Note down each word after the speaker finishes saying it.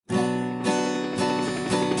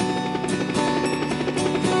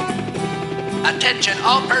Attention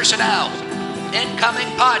all personnel. Incoming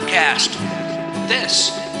podcast. This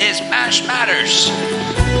is MASH Matters.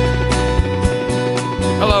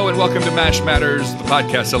 Hello and welcome to MASH Matters, the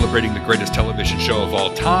podcast celebrating the greatest television show of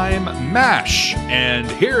all time, MASH. And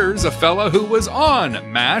here's a fella who was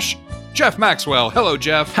on MASH, Jeff Maxwell. Hello,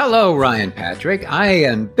 Jeff. Hello, Ryan Patrick. I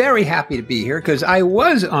am very happy to be here because I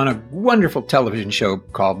was on a wonderful television show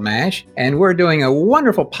called MASH, and we're doing a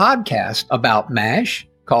wonderful podcast about MASH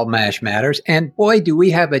called MASH Matters. And boy, do we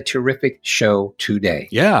have a terrific show today.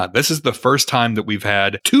 Yeah, this is the first time that we've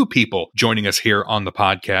had two people joining us here on the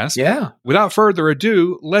podcast. Yeah. Without further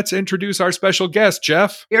ado, let's introduce our special guest,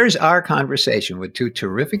 Jeff. Here's our conversation with two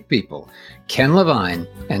terrific people, Ken Levine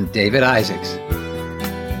and David Isaacs.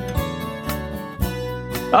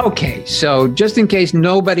 Okay, so just in case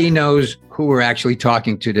nobody knows who we're actually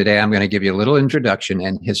talking to today, I'm going to give you a little introduction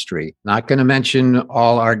and history. Not going to mention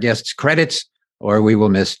all our guests' credits, or we will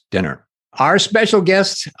miss dinner. Our special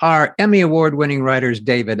guests are Emmy Award-winning writers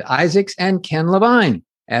David Isaacs and Ken Levine.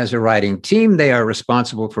 As a writing team, they are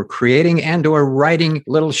responsible for creating and or writing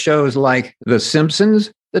little shows like The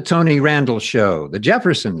Simpsons, The Tony Randall Show, The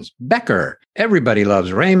Jeffersons, Becker, Everybody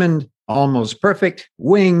Loves Raymond, Almost Perfect,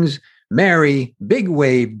 Wings, Mary, Big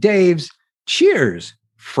Wave Daves, Cheers,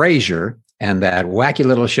 Frasier, and that wacky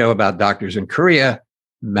little show about doctors in Korea,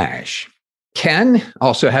 MASH. Ken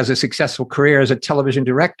also has a successful career as a television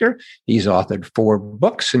director. He's authored 4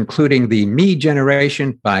 books, including The Me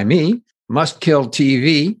Generation by Me, Must Kill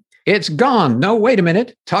TV, It's Gone, No, Wait a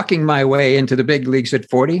Minute, Talking My Way into the Big Leagues at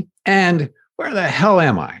 40, and Where the Hell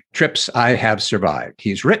Am I? Trips I Have Survived.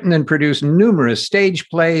 He's written and produced numerous stage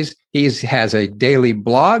plays. He has a daily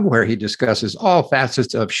blog where he discusses all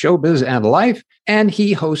facets of showbiz and life, and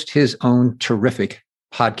he hosts his own terrific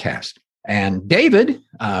podcast. And David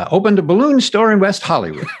opened a balloon store in West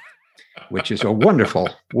Hollywood, which is a wonderful,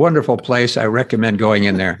 wonderful place. I recommend going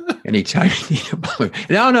in there anytime you need a balloon.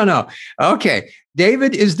 No. Okay.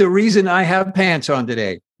 David is the reason I have pants on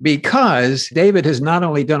today, because David has not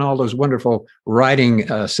only done all those wonderful writing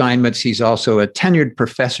assignments, he's also a tenured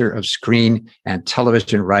professor of screen and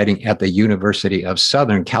television writing at the University of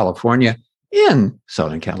Southern California in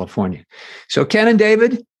Southern California. So Ken and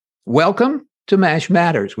David, welcome to MASH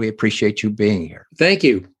Matters. We appreciate you being here. Thank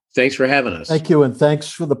you. Thanks for having us. Thank you. And thanks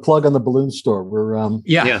for the plug on the balloon store. We're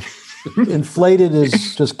Yeah. Inflated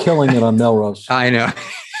is just killing it on Melrose. I know.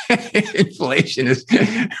 Inflation is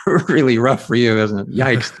really rough for you, isn't it?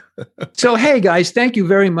 Yikes. So, hey, guys, thank you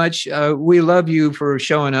very much. We love you for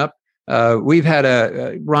showing up. We've had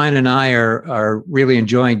Ryan and I are really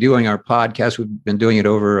enjoying doing our podcast. We've been doing it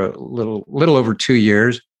over a little over 2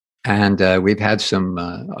 years. And we've had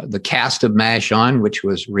the cast of MASH on, which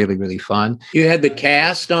was really, really fun. You had the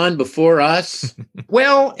cast on before us?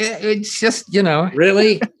 Well, it's just,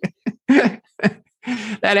 Really?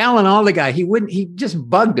 That Alan Alda guy, he just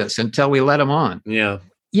bugged us until we let him on. Yeah.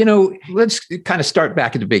 Let's kind of start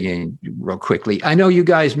back at the beginning real quickly. I know you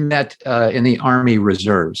guys met in the Army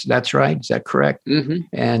Reserves. That's right. Is that correct? Mm-hmm.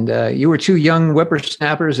 And you were 2 young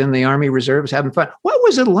whippersnappers in the Army Reserves having fun. What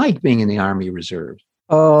was it like being in the Army Reserves?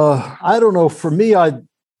 I don't know. For me, I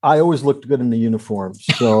always looked good in the uniform.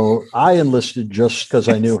 So I enlisted just because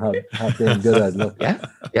I knew how damn good I'd look.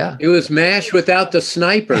 Yeah. It was MASH without the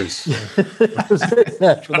snipers. It was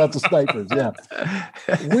MASH without the snipers, yeah.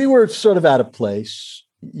 We were sort of out of place,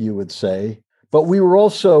 you would say. But we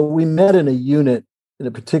met in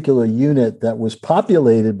a particular unit that was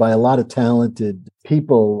populated by a lot of talented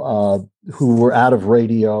people who were out of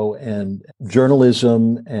radio and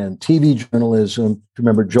journalism and TV journalism.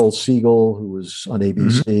 Remember Joel Siegel, who was on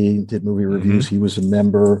ABC, did movie reviews. He was a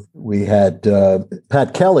member. We had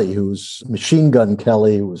Pat Kelly, who was Machine Gun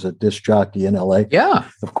Kelly, who was a disc jockey in LA. Yeah.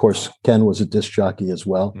 Of course, Ken was a disc jockey as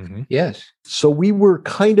well. Mm-hmm. Yes. So we were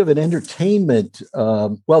kind of an entertainment.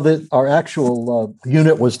 Our actual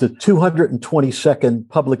unit was the 222nd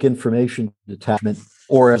Public Information Detachment,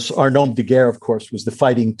 or as our nom de guerre, of course, was the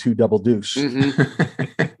Fighting 2 Double Deuce. Mm-hmm.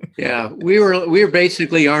 Yeah, we were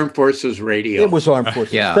basically Armed Forces Radio. It was Armed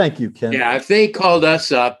Forces. Yeah. Thank you, Ken. Yeah, if they called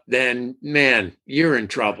us up, then man, you're in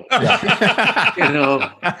trouble. Yeah.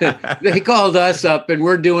 They called us up, and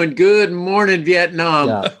we're doing Good Morning Vietnam.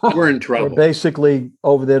 Yeah. We're in trouble. We're basically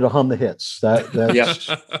over there to hum the hits. That's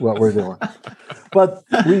what we're doing. But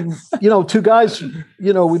we, 2 guys,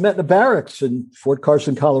 we met in the barracks in Fort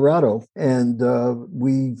Carson, Colorado, and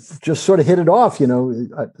we just sort of hit it off.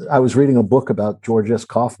 I was reading a book about George S.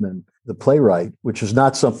 Kaufman, the playwright, which is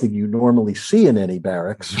not something you normally see in any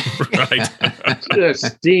barracks. Right.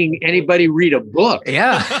 Just seeing anybody read a book.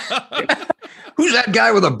 Yeah. Who's that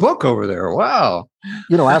guy with a book over there? Wow.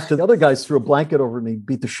 After the other guys threw a blanket over me,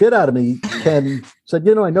 beat the shit out of me, Ken said,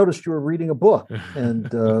 I noticed you were reading a book. And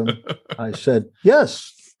I said,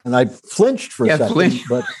 yes. And I flinched for a second,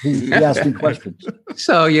 but he asked me questions.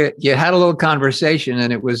 So you had a little conversation,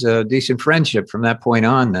 and it was a decent friendship from that point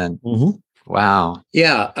on then. Mm-hmm. Wow.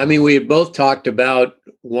 Yeah. I mean, we had both talked about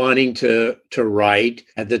wanting to write.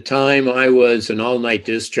 At the time, I was an all-night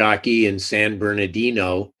disc jockey in San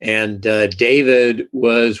Bernardino, and David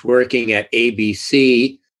was working at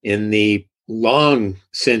ABC in the long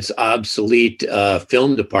since obsolete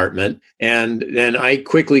film department. And then I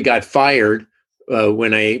quickly got fired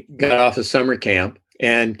when I got off of summer camp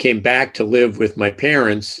and came back to live with my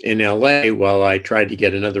parents in LA while I tried to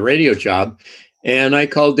get another radio job. And I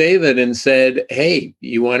called David and said, hey,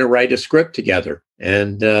 you want to write a script together?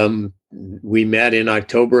 And we met in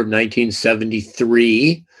October of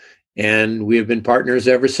 1973, and we have been partners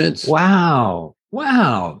ever since. Wow.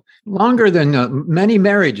 Longer than many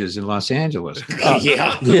marriages in Los Angeles.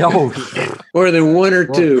 Yeah. Oh. More than one or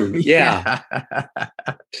two. Yeah.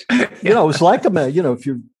 It's like if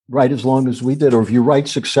you write as long as we did, or if you write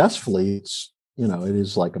successfully, it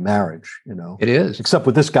is like a marriage, It is. Except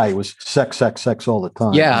with this guy, it was sex all the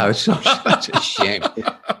time. Yeah, it's such a shame.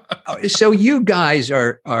 So you guys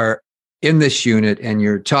are in this unit, and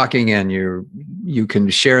you're talking, and you can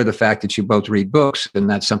share the fact that you both read books, and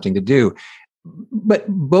that's something to do. But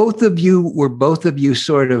both of you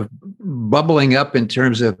sort of bubbling up in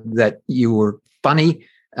terms of that you were funny.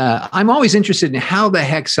 I'm always interested in how the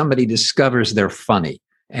heck somebody discovers they're funny.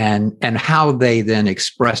 And how they then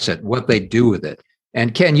express it, what they do with it.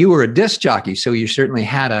 And Ken, you were a disc jockey, so you certainly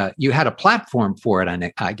had a platform for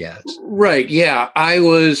it, I guess. Right. Yeah. I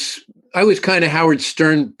was kind of Howard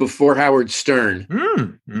Stern before Howard Stern.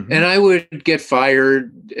 Mm-hmm. And I would get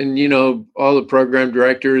fired, and all the program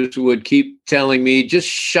directors would keep telling me, just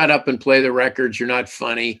shut up and play the records. You're not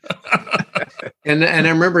funny. and I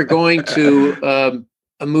remember going to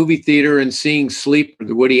a movie theater and seeing Sleeper,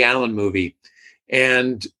 the Woody Allen movie.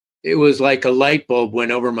 And it was like a light bulb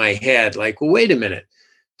went over my head. Like, well, wait a minute.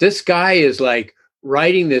 This guy is like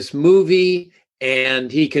writing this movie,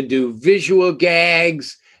 and he can do visual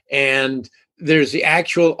gags, and there's the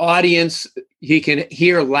actual audience he can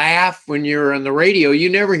hear laugh. When you're on the radio, you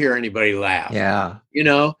never hear anybody laugh. Yeah.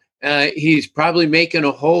 He's probably making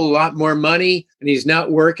a whole lot more money, and he's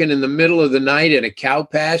not working in the middle of the night at a cow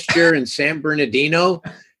pasture in San Bernardino.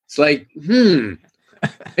 It's like,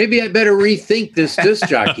 maybe I better rethink this disc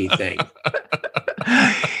jockey thing.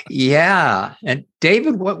 Yeah. And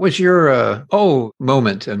David, what was your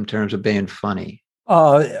moment in terms of being funny?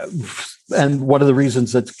 And one of the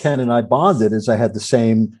reasons that Ken and I bonded is I had the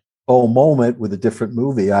same moment with a different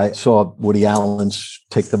movie. I saw Woody Allen's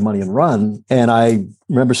Take the Money and Run, and I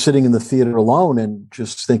remember sitting in the theater alone and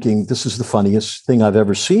just thinking, this is the funniest thing I've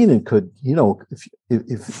ever seen. And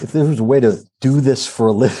if there was a way to do this for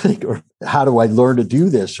a living, or how do I learn to do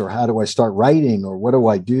this, or how do I start writing, or what do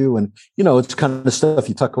I do? And, it's kind of stuff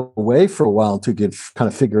you tuck away for a while until you kind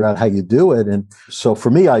of figure out how you do it. And so for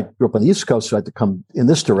me, I grew up on the East Coast, so I had to come in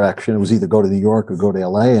this direction. It was either go to New York or go to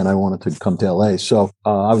LA, and I wanted to come to LA. So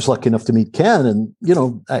I was lucky enough to meet Ken, and,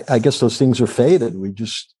 I guess those things are faded.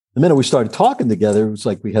 The minute we started talking together, it was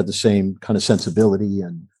like we had the same kind of sensibility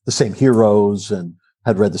and the same heroes, and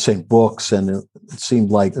had read the same books, and it seemed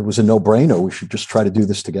like it was a no-brainer. We should just try to do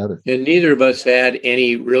this together. And neither of us had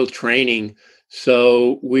any real training,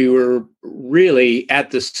 so we were really at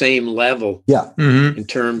the same level. Yeah. Mm-hmm. In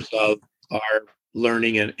terms of our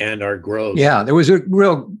learning and our growth. Yeah, there was a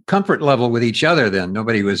real comfort level with each other then.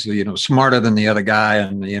 Nobody was, smarter than the other guy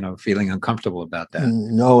and, feeling uncomfortable about that.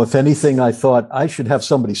 No, if anything, I thought I should have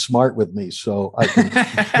somebody smart with me so I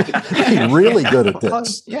can be really good at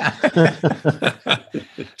this. Yeah.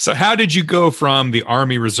 So how did you go from the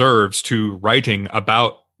Army Reserves to writing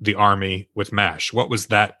about the Army with MASH? What was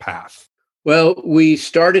that path? Well, we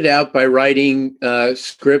started out by writing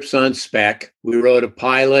scripts on spec. We wrote a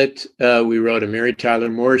pilot. We wrote a Mary Tyler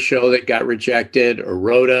Moore show that got rejected, or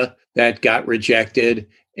Rhoda that got rejected.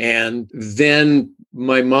 And then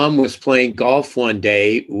my mom was playing golf one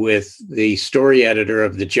day with the story editor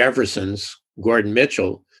of the Jeffersons, Gordon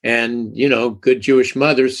Mitchell. And, good Jewish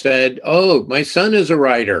mother said, "Oh, my son is a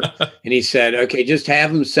writer." And he said, "Okay, just have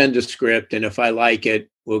him send a script. And if I like it,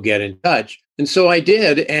 we'll get in touch." And so I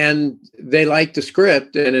did, and they liked the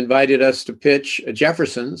script and invited us to pitch at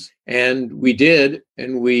Jefferson's, and we did,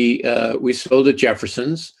 and we sold at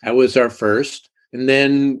Jefferson's. That was our first, and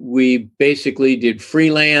then we basically did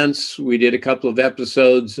freelance. We did a couple of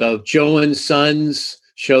episodes of Joe and Sons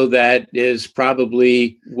show that is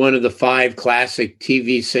probably one of the 5 classic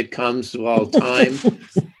TV sitcoms of all time.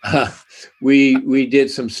 We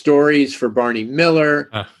did some stories for Barney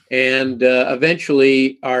Miller, and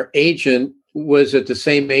eventually our agent was at the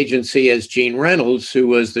same agency as Gene Reynolds, who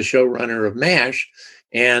was the showrunner of MASH.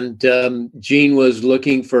 And Gene was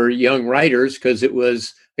looking for young writers because it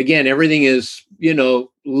was, again, everything is,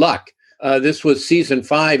 luck. This was season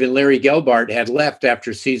 5, and Larry Gelbart had left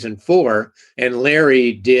after season 4, and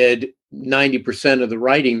Larry did 90% of the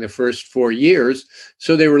writing the first 4 years.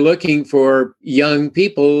 So they were looking for young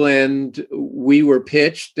people, and we were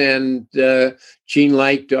pitched, and Gene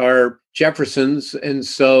liked our Jeffersons. And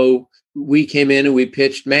so we came in and we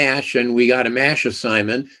pitched MASH, and we got a MASH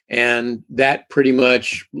assignment, and that pretty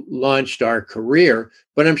much launched our career.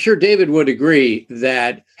 But I'm sure David would agree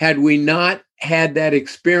that had we not had that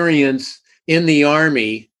experience in the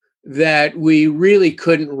Army, that we really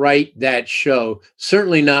couldn't write that show,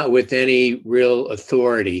 certainly not with any real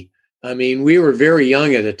authority. I mean, we were very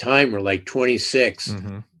young at the time, we're like 26,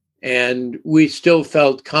 and we still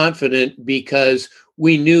felt confident because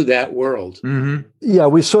we knew that world. Yeah,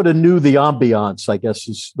 we sort of knew the ambiance, I guess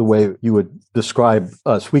is the way you would describe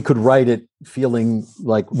us. We could write it feeling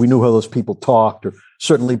like we knew how those people talked, or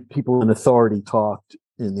certainly people in authority talked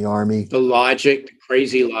in the Army. The logic, the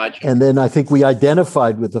crazy logic. And then I think we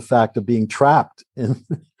identified with the fact of being trapped in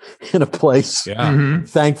a place,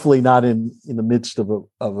 thankfully not in the midst of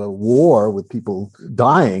a war with people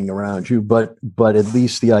dying around you, but at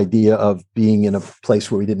least the idea of being in a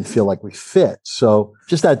place where we didn't feel like we fit. So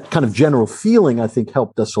just that kind of general feeling, I think,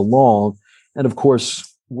 helped us along. And of course,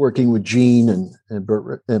 working with Gene and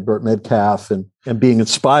Burt Metcalf and being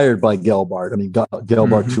inspired by Gelbart. I mean,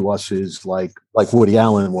 Gelbart to us is like Woody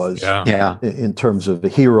Allen was in terms of the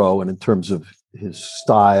hero and in terms of his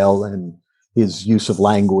style and his use of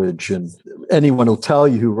language. And anyone will tell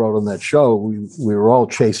you who wrote on that show, we were all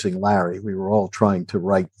chasing Larry. We were all trying to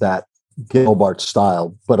write that Gelbart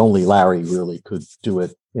style, but only Larry really could do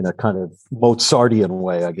it in a kind of Mozartian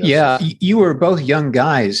way, I guess. Yeah, you were both young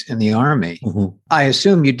guys in the Army. I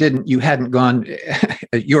assume you hadn't gone,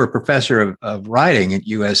 you were a professor of writing at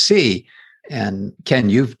USC, and Ken,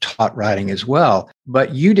 you've taught writing as well,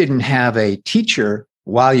 but you didn't have a teacher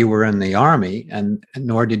while you were in the Army, and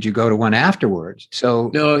nor did you go to one afterwards.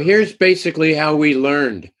 So no, here's basically how we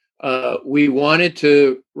learned. We wanted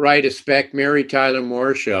to write a spec Mary Tyler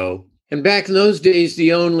Moore show. And back in those days,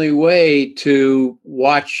 the only way to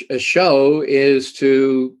watch a show is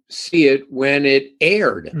to see it when it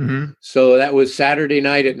aired. So that was Saturday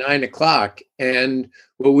night at 9:00. And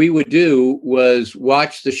what we would do was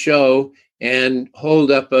watch the show and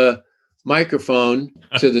hold up a microphone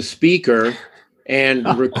to the speaker and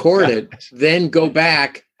record it, then go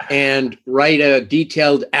back and write a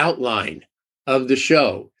detailed outline of the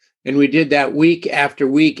show. And we did that week after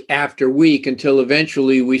week after week until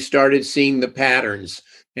eventually we started seeing the patterns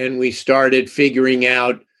and we started figuring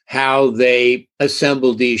out how they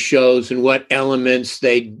assembled these shows and what elements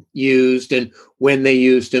they used and when they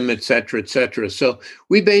used them, et cetera, et cetera. So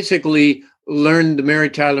we basically learned the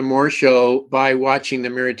Mary Tyler Moore Show by watching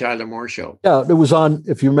the Mary Tyler Moore Show. Yeah, it was on,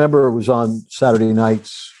 if you remember, it was on Saturday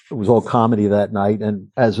nights. It was all comedy that night. And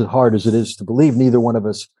as hard as it is to believe, neither one of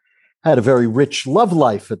us had a very rich love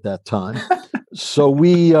life at that time. So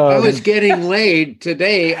we... I was getting laid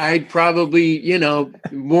today. I'd probably,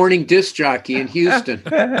 morning disc jockey in Houston.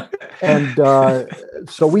 And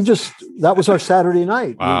so we that was our Saturday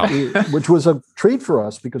night, which was a treat for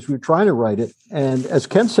us because we were trying to write it. And as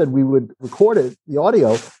Ken said, we would record it, the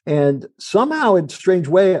audio. And somehow, in a strange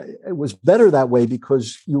way, it was better that way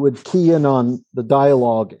because you would key in on the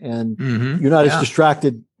dialogue and you're not as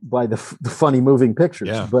distracted by the funny moving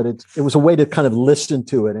pictures, but it was a way to kind of listen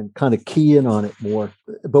to it and kind of key in on it more.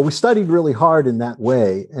 But we studied really hard in that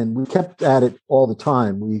way, and we kept at it all the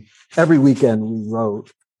time. Every weekend we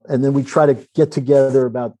wrote, and then we try to get together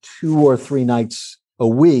about 2 or 3 nights a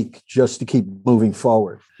week just to keep moving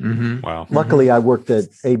forward. Wow. Luckily, I worked at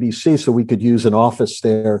ABC, so we could use an office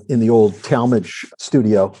there in the old Talmadge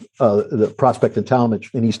studio, the Prospect and Talmadge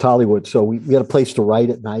in East Hollywood. So we had a place to write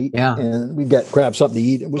at night, and we'd grab something to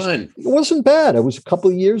eat. It wasn't bad. It was a couple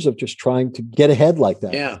of years of just trying to get ahead like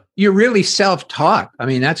that. Yeah. You're really self-taught. I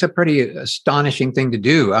mean, that's a pretty astonishing thing to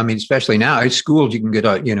do. I mean, especially now at schools, you can get,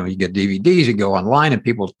 you get DVDs, you go online and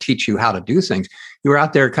people teach you how to do things. You were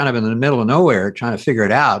out there kind of in the middle of nowhere trying to figure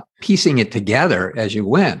it out, piecing it together as you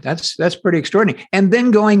went. That's pretty extraordinary. And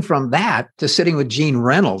then going from that to sitting with Gene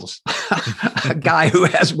Reynolds, a guy who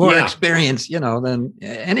has more experience, than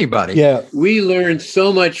anybody. Yeah. We learned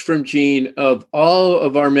so much from Gene, of all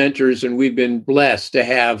of our mentors, and we've been blessed to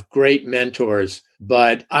have great mentors.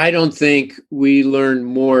 but I don't think we learned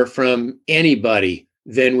more from anybody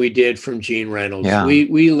than we did from Gene Reynolds. Yeah.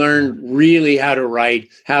 We learned really how to write,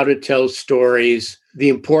 how to tell stories, the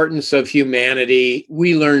importance of humanity.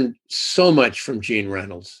 We learned so much from Gene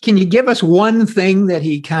Reynolds. Can you give us one thing that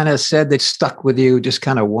he kind of said that stuck with you, just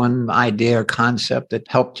kind of one idea or concept that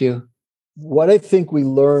helped you? What I think we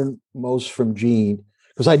learned most from Gene,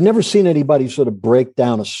 because I'd never seen anybody sort of break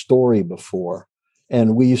down a story before.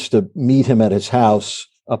 And we used to meet him at his house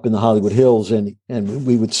up in the Hollywood Hills, and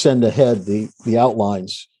we would send ahead the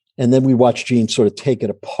outlines. And then we watched Gene sort of take it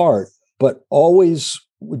apart. But always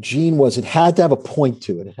with Gene was it had to have a point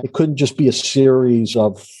to it. It couldn't just be a series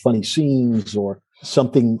of funny scenes or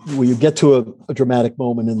something where you get to a dramatic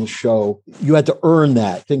moment in the show. You had to earn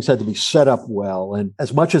that. Things had to be set up well. And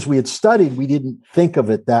as much as we had studied, we didn't think of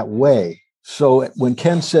it that way. So when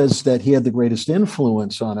Ken says that he had the greatest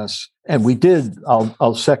influence on us, and we did,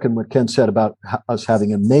 I'll second what Ken said about us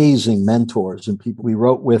having amazing mentors and people we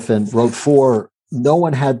wrote with and wrote for. No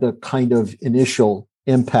one had the kind of initial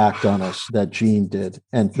impact on us that Gene did.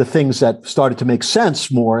 And the things that started to make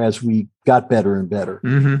sense more as we got better and better.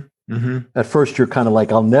 Mm-hmm. Mm-hmm. At first, you're kind of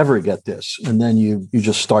like, I'll never get this. And then you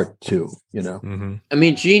just start to, Mm-hmm. I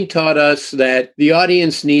mean, Gene taught us that the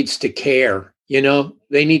audience needs to care.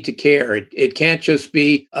 They need to care. It can't just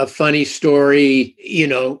be a funny story.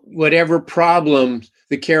 Whatever problems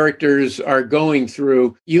the characters are going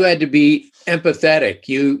through, you had to be empathetic.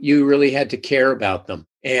 You really had to care about them.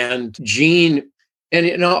 And Gene,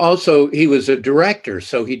 and also he was a director,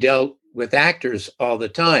 so he dealt with actors all the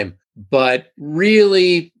time. But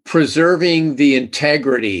really preserving the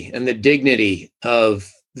integrity and the dignity of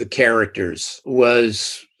the characters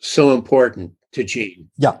was so important to Gene.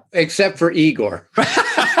 Yeah. Except for Igor.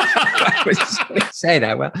 Say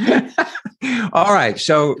that. Well, all right.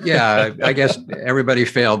 So, yeah, I guess everybody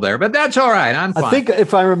failed there, but that's all right. I'm fine. I think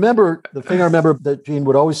if I remember, the thing I remember that Gene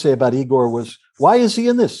would always say about Igor was, why is he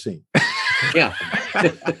in this scene? Yeah.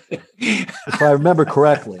 If I remember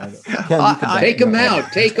correctly. Take him out.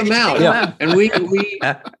 Yeah. And we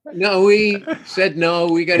said, no,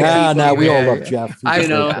 we got to keep him. We all love Jeff.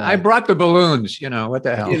 I brought the balloons, what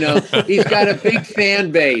the hell? He's got a big fan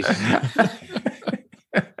base.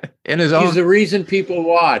 In his own. He's the reason people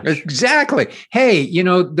watch. Exactly. Hey,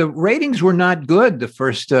 the ratings were not good the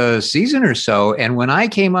first season or so. And when I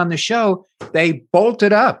came on the show, they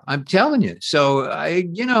bolted up. I'm telling you. So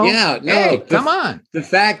come on. The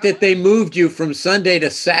fact that they moved you from Sunday to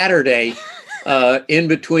Saturday in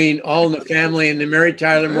between All in the Family and the Mary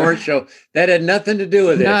Tyler Moore Show, that had nothing to do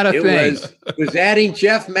with it. Not a thing. It was adding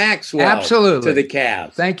Jeff Maxwell Absolutely. To the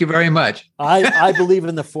cast. Thank you very much. I believe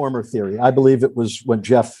in the former theory. I believe it was when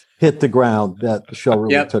Jeff hit the ground that the show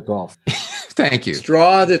really took off. Thank you.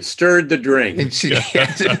 Straw that stirred the drink.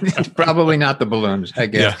 It's probably not the balloons, I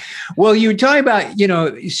guess. Yeah. Well, you talk about,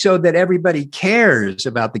 so that everybody cares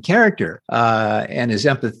about the character and is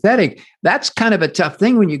empathetic. That's kind of a tough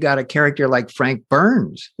thing when you got a character like Frank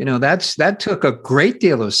Burns. That took a great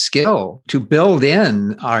deal of skill to build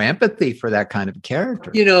in our empathy for that kind of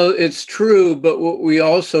character. It's true. But what we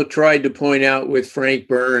also tried to point out with Frank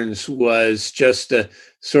Burns was just the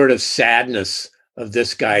sort of sadness of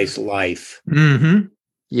this guy's life. Mm-hmm.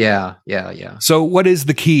 Yeah. So what is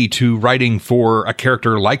the key to writing for a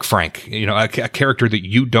character like Frank? A character that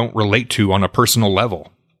you don't relate to on a personal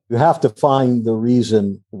level? You have to find the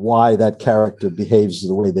reason why that character behaves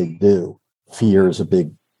the way they do. Fear is a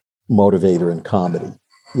big motivator in comedy.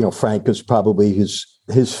 Frank is probably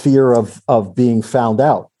his fear of being found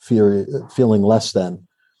out, feeling less than.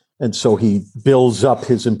 And so he builds up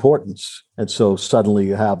his importance. And so suddenly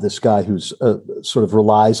you have this guy who's sort of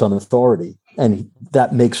relies on authority. And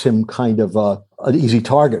that makes him kind of an easy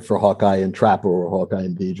target for Hawkeye and Trapper or Hawkeye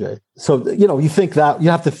and BJ. So, you think that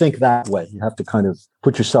you have to think that way. You have to kind of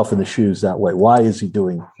put yourself in the shoes that way. Why is he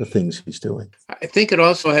doing the things he's doing? I think it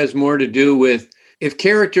also has more to do with if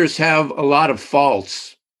characters have a lot of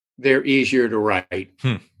faults, they're easier to write.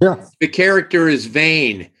 Yeah. If the character is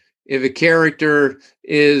vain, if a character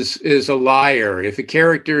is a liar, if a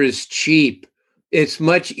character is cheap, it's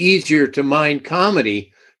much easier to mine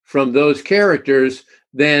comedy from those characters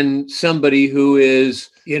than somebody who is,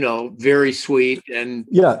 very sweet and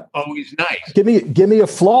always nice. Give me a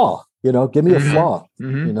flaw, give me a flaw,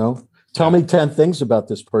 Mm-hmm. Tell me 10 things about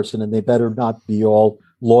this person and they better not be all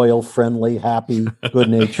loyal, friendly, happy,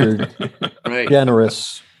 good-natured, right.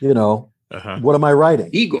 Generous, Uh-huh. What am I writing?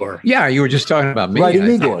 Igor. Yeah, you were just talking about me. Writing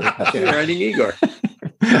Igor. Writing Igor.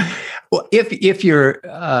 Well, if you're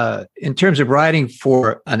in terms of writing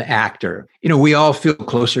for an actor, we all feel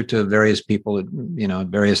closer to various people, at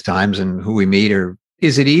various times, and who we meet or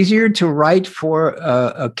Is it easier to write for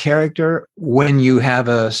a character when you have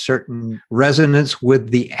a certain resonance with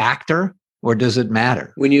the actor, or does it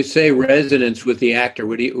matter? When you say resonance with the actor,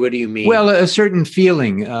 what do you mean? Well, a certain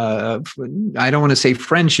feeling. I don't want to say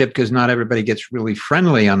friendship because not everybody gets really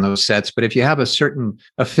friendly on those sets. But if you have a certain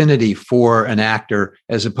affinity for an actor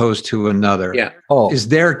as opposed to another, yeah. Is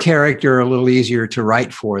their character a little easier to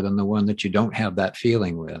write for than the one that you don't have that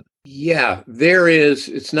feeling with? Yeah, there is.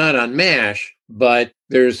 It's not on MASH, but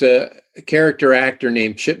there's a character actor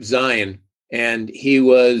named Chip Zien, and he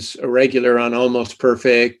was a regular on Almost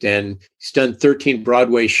Perfect, and he's done 13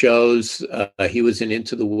 Broadway shows. He was in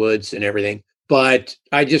Into the Woods and everything. But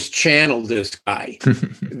I just channeled this guy.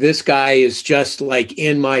 This guy is just like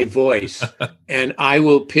in my voice, and I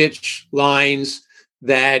will pitch lines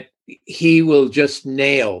that he will just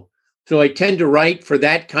nail. So I tend to write for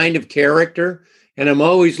that kind of character. And I'm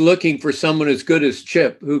always looking for someone as good as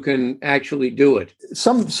Chip who can actually do it.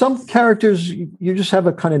 Some characters you just have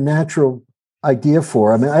a kind of natural idea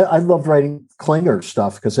for. I mean, I love writing Klinger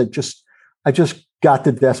stuff because I just got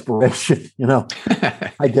the desperation,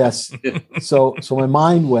 I guess. So my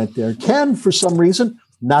mind went there. Ken, for some reason,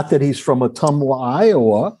 not that he's from Ottumwa,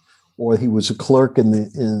 Iowa, or he was a clerk in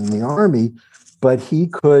the Army, but he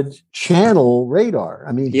could channel Radar.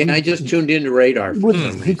 I mean, I just tuned into Radar.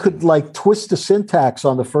 He could like twist the syntax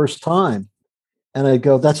on the first time. And I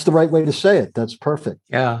go, that's the right way to say it. That's perfect.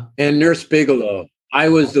 Yeah. And Nurse Bigelow. I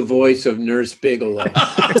was the voice of Nurse Bigelow.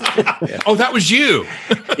 Oh, that was you.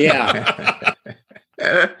 Yeah.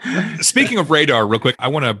 Speaking of Radar, real quick, I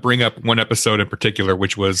want to bring up one episode in particular,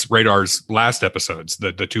 which was Radar's last episodes,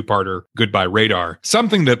 the two-parter Goodbye Radar.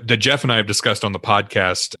 Something that Jeff and I have discussed on the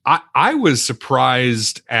podcast. I was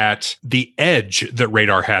surprised at the edge that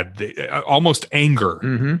Radar had, almost anger.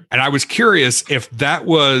 Mm-hmm. And I was curious if that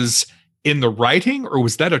was in the writing, or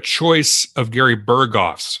was that a choice of Gary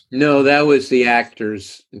Berghoff's? No, that was the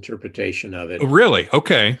actor's interpretation of it. Oh, really?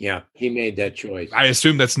 Okay. Yeah, he made that choice. I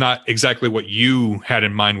assume that's not exactly what you had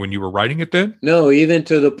in mind when you were writing it then? No, even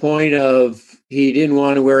to the point of he didn't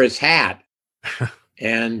want to wear his hat.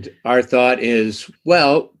 And our thought is,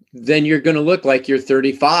 well, then you're going to look like you're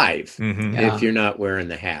 35 if you're not wearing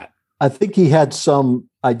the hat. I think he had some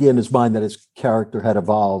idea in his mind that his character had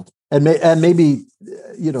evolved. And maybe,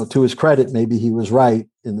 to his credit, maybe he was right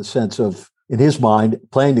in the sense of, in his mind,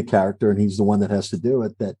 playing the character, and he's the one that has to do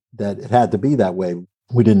it, that it had to be that way.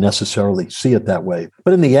 We didn't necessarily see it that way.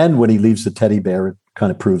 But in the end, when he leaves the teddy bear, it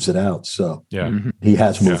kind of proves it out. So he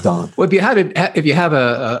has moved on. Well, if you have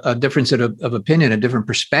a difference of opinion, a different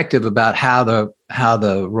perspective about how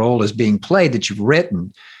the role is being played that you've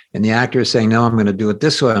written, and the actor is saying, no, I'm going to do it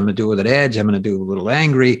this way. I'm going to do it with an edge. I'm going to do it a little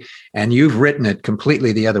angry. And you've written it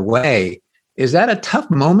completely the other way. Is that a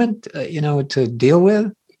tough moment, to deal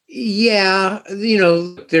with? Yeah.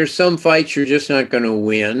 There's some fights you're just not going to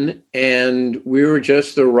win. And we were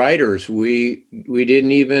just the writers. We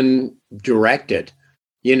didn't even direct it.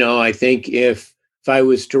 I think if I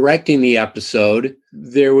was directing the episode,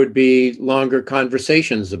 there would be longer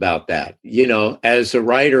conversations about that. As a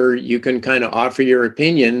writer, you can kind of offer your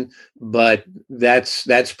opinion, but that's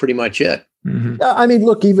pretty much it. Mm-hmm. I mean,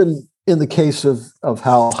 look, even in the case of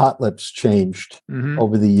how Hot Lips changed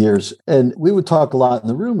over the years, and we would talk a lot in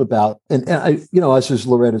the room about, and I, as is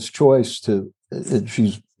Loretta's choice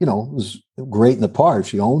she's, was great in the part.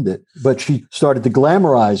 She owned it, but she started to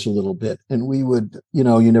glamorize a little bit. And we would,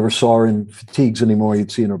 you never saw her in fatigues anymore.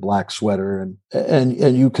 You'd see in her black sweater,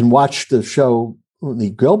 and you can watch the show in the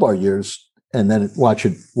Grill Bar years and then watch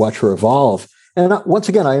her evolve. And once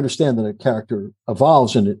again, I understand that a character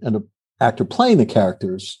evolves and an actor playing the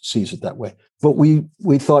characters sees it that way. But we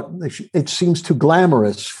thought it seems too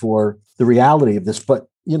glamorous for the reality of this, but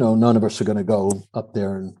none of us are going to go up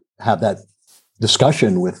there and have that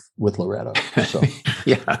discussion with Loretta. So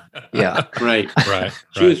yeah. Right.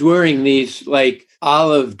 She was wearing these like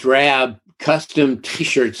olive drab custom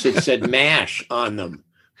T-shirts that said MASH on them,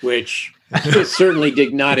 which certainly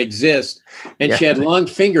did not exist. And she had long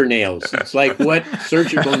fingernails. It's like, what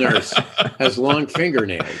surgical nurse has long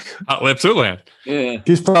fingernails? Hot Lips Outland. Yeah.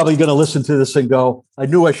 She's probably going to listen to this and go, I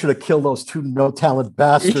knew I should have killed those two no-talent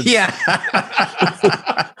bastards. Yeah.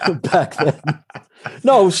 Back then.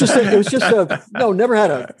 No, never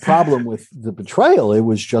had a problem with the betrayal. It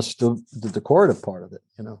was just the decorative part of it,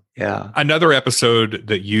 Yeah. Another episode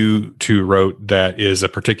that you two wrote that is a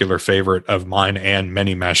particular favorite of mine and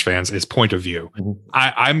many MASH fans is Point of View. Mm-hmm.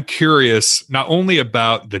 I'm curious not only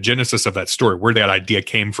about the genesis of that story, where that idea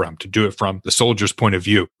came from to do it from the soldier's point of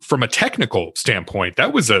view. From a technical standpoint,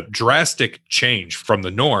 that was a drastic change from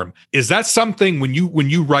the norm. Is that something when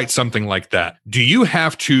you write something like that, do you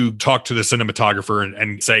have to talk to the cinematographer cinematographer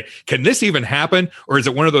and say, can this even happen? Or is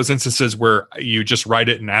it one of those instances where you just write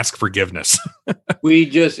it and ask forgiveness?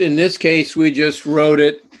 In this case, we just wrote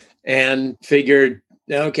it and figured,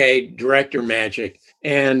 okay, director magic.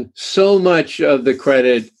 And so much of the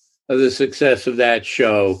credit of the success of that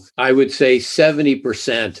show, I would say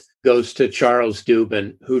 70% goes to Charles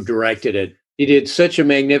Dubin, who directed it. He did such a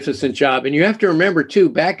magnificent job. And you have to remember, too,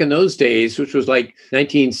 back in those days, which was like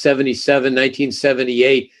 1977,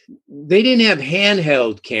 1978, they didn't have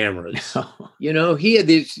handheld cameras. You know, he had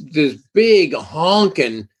this big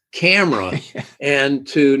honking camera and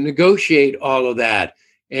to negotiate all of that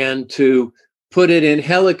and to put it in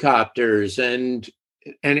helicopters and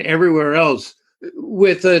everywhere else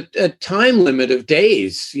with a time limit of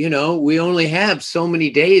days. You know, we only have so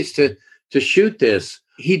many days to shoot this.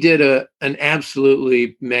 He did an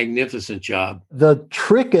absolutely magnificent job. The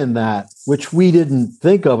trick in that, which we didn't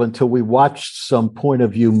think of until we watched some point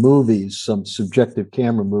of view movies, some subjective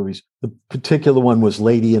camera movies. The particular one was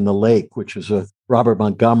Lady in the Lake, which is a Robert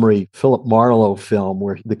Montgomery, Philip Marlowe film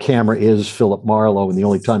where the camera is Philip Marlowe. And the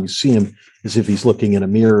only time you see him is if he's looking in a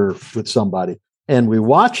mirror with somebody. And we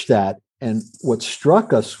watched that. And what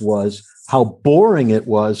struck us was how boring it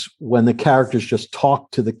was when the characters just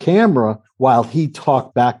talked to the camera while he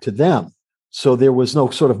talked back to them. So there was no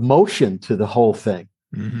sort of motion to the whole thing.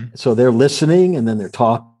 Mm-hmm. So they're listening and then they're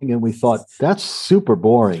talking. And we thought, that's super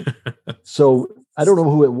boring. So I don't know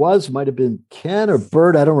who it was. Might have been Ken or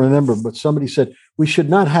Bert. I don't remember. But somebody said, we should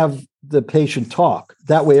not have the patient talk.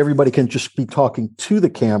 That way everybody can just be talking to the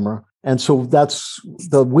camera. And so that's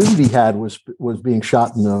the wound he had was being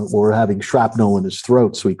shot or having shrapnel in his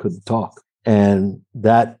throat, so he couldn't talk. And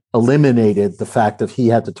that eliminated the fact that he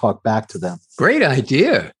had to talk back to them. Great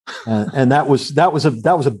idea. And that was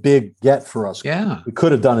a big get for us. Yeah. We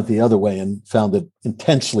could have done it the other way and found it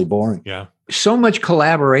intensely boring. Yeah. So much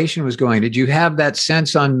collaboration was going. Did you have that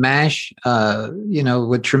sense on MASH,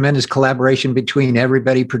 with tremendous collaboration between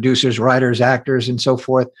everybody, producers, writers, actors, and so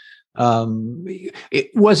forth?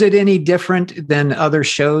 Was it any different than other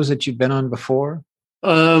shows that you've been on before?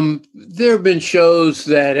 There have been shows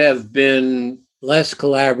that have been less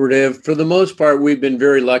collaborative. For the most part, we've been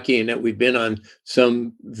very lucky in that we've been on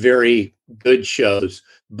some very good shows.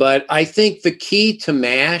 But I think the key to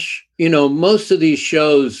MASH, most of these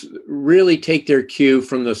shows really take their cue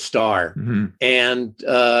from the star. Mm-hmm. And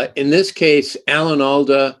in this case, Alan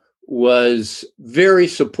Alda was very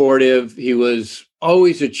supportive. He was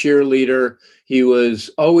always a cheerleader. He was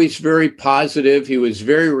always very positive. He was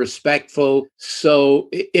very respectful. So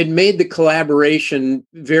it made the collaboration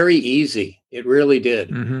very easy. It really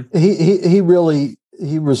did. Mm-hmm.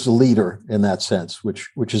 He was the leader in that sense, which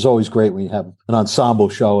is always great when you have an ensemble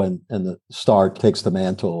show and the star takes the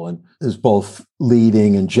mantle and is both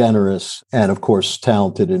leading and generous and, of course,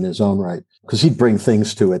 talented in his own right. Because he'd bring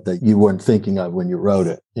things to it that you weren't thinking of when you wrote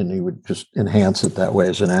it, and he would just enhance it that way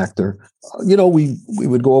as an actor. We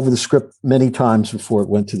would go over the script many times before it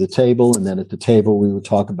went to the table, and then at the table we would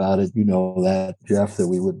talk about it. You know that, Jeff, that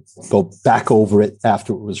we would go back over it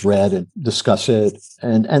after it was read and discuss it,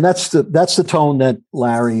 and that's the tone that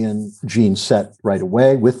Larry and Gene set right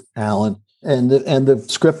away with Alan. And the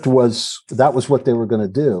script was what they were going to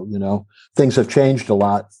do. Things have changed a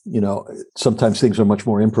lot. Sometimes things are much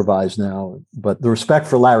more improvised now. But the respect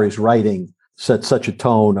for Larry's writing set such a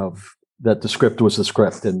tone of that the script was the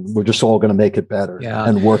script, and we're just all going to make it better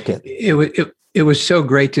and work it. It was so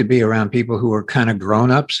great to be around people who were kind of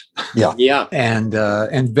grown-ups. Yeah. Yeah. And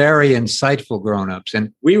very insightful grown-ups.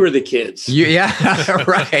 And we were the kids. Yeah,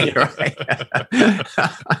 right.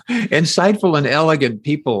 Insightful and elegant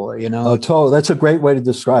people, Oh, totally. That's a great way to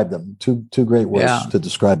describe them. Two great words to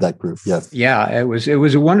describe that group. Yeah. Yeah, it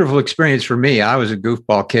was a wonderful experience for me. I was a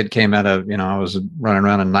goofball kid, came out of, I was running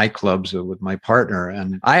around in nightclubs with my partner,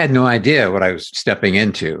 and I had no idea what I was stepping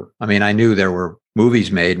into. I mean, I knew there were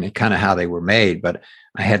movies made and kind of how they were made, but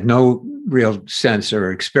I had no real sense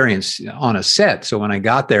or experience on a set. So when I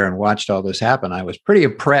got there and watched all this happen, I was pretty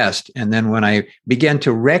impressed. And then when I began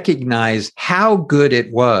to recognize how good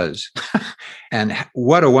it was and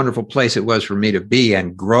what a wonderful place it was for me to be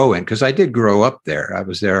and grow in, because I did grow up there. I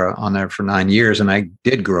was there on there for 9 years, and I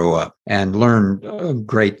did grow up and learn a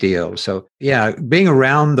great deal. So yeah, being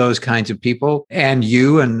around those kinds of people and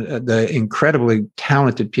you and the incredibly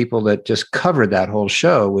talented people that just covered that whole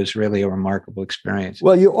show was really a remarkable experience.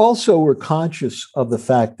 Well, you also were conscious of the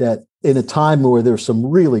fact that in a time where there's some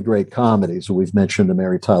really great comedies, we've mentioned the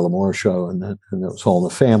Mary Tyler Moore Show, and it was All in the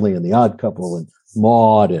Family and The Odd Couple and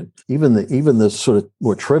Maude, and even the sort of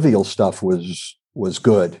more trivial stuff was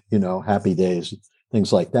good, Happy Days,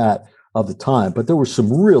 things like that of the time. But there were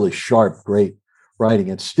some really sharp, great writing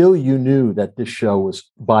it. Still, you knew that this show was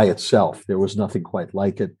by itself. There was nothing quite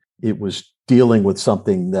like it. It was dealing with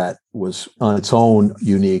something that was on its own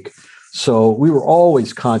unique. So we were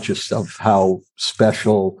always conscious of how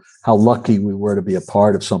special, how lucky we were to be a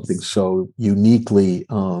part of something so uniquely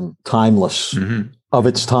timeless of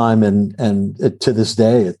its time. And to this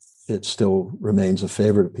day, it still remains a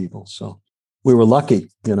favorite of people. So we were lucky,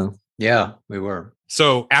 Yeah, we were.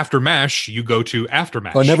 So after MASH, you go to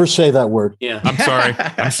Aftermath. Oh, never say that word. Yeah. I'm sorry.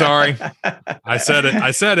 I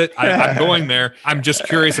said it. I'm going there. I'm just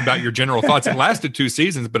curious about your general thoughts. It lasted 2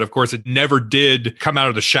 seasons, but of course it never did come out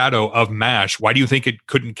of the shadow of MASH. Why do you think it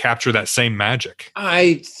couldn't capture that same magic?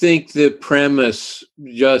 I think the premise,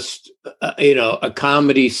 just, a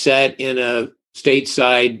comedy set in a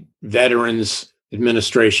stateside Veterans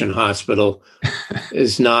Administration hospital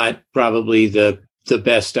is not probably the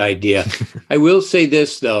best idea. I will say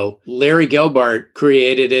this, though. Larry Gelbart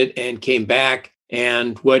created it and came back.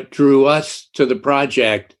 And what drew us to the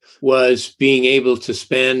project was being able to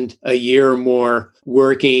spend a year or more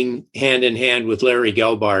working hand in hand with Larry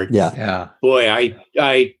Gelbart. Yeah. Boy,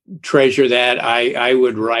 I treasure that. I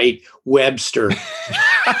would write Webster.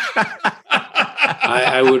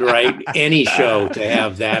 I would write any show to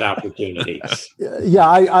have that opportunity. Yeah,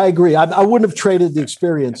 I agree. I wouldn't have traded the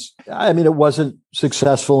experience. I mean, it wasn't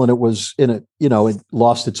successful, and it was it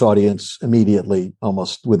lost its audience immediately,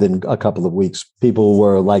 almost within a couple of weeks. People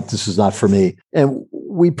were like, "This is not for me," and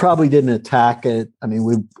we probably didn't attack it. I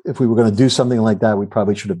mean, if we were going to do something like that, we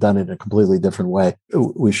probably should have done it in a completely different way.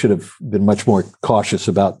 We should have been much more cautious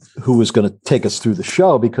about who was going to take us through the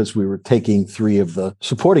show, because we were taking 3 of the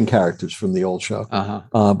supporting characters from the old show.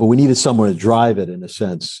 But we needed someone to drive it, in a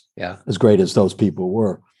sense, as great as those people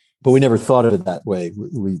were. But we never thought of it that way.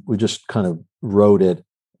 We just kind of wrote it.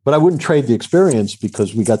 But I wouldn't trade the experience,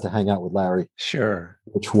 because we got to hang out with Larry. Sure.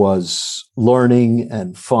 Which was learning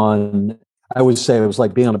and fun. I would say it was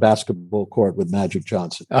like being on a basketball court with Magic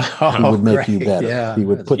Johnson. He would make you better. Yeah.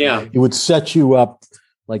 He would set you up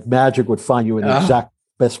like Magic would find you in the exact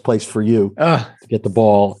best place for you to get the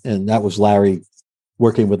ball. And that was Larry.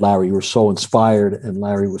 Working with Larry, you were so inspired, and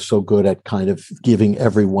Larry was so good at kind of giving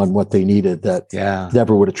everyone what they needed that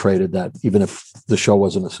never would have traded that, even if the show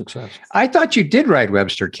wasn't a success. I thought you did write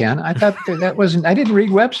Webster, Ken. I thought that wasn't, I didn't read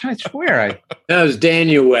Webster. I swear. That was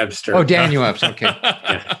Daniel Webster. Oh, Daniel Webster. Okay.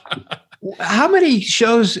 How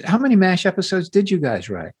many MASH episodes did you guys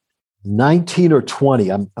write? 19 or 20.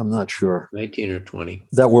 I'm not sure. 19 or 20.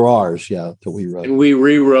 That were ours, that we wrote. And we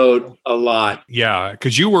rewrote a lot. Yeah,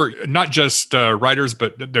 because you were not just writers,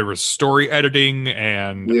 but there was story editing,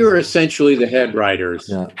 and we were essentially the head writers.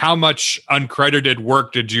 Yeah. How much uncredited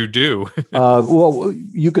work did you do? Well,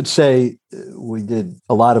 you could say we did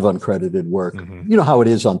a lot of uncredited work. You know how it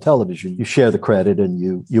is on television. You share the credit, and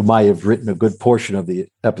you might have written a good portion of the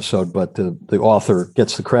episode, but the author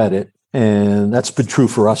gets the credit. And that's been true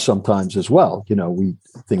for us sometimes as well.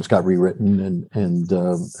 Things got rewritten and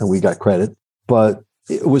we got credit, but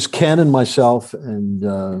it was Ken and myself and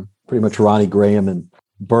pretty much Ronnie Graham and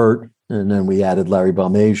Bert. And then we added Larry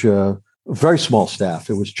Balmasia, a very small staff.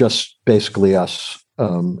 It was just basically us.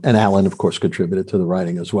 And Alan, of course, contributed to the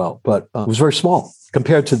writing as well, but it was very small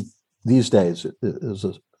compared to these days. It was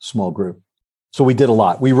a small group. So we did a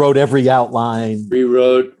lot. We wrote every outline. We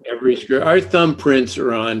wrote every script. Our thumbprints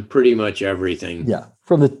are on pretty much everything. Yeah.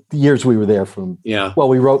 From the years we were there well,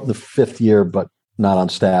 we wrote in the 5th year, but not on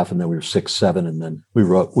staff. And then we were 6, 7. And then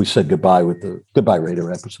we said goodbye with the Goodbye Raider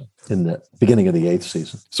episode in the beginning of the 8th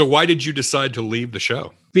season. So why did you decide to leave the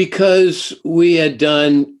show? Because we had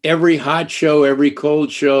done every hot show, every cold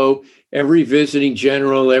show, every visiting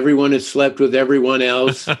general, everyone had slept with everyone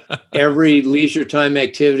else. Every leisure time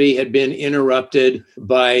activity had been interrupted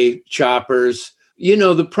by choppers.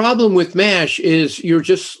 The problem with MASH is you're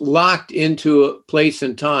just locked into a place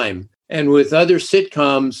and time. And with other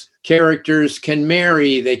sitcoms, characters can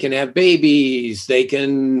marry, they can have babies, they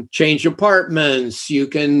can change apartments, you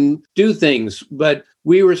can do things. But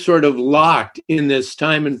we were sort of locked in this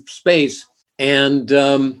time and space. And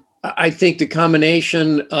I think the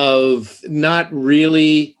combination of not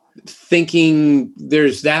really thinking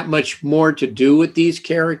there's that much more to do with these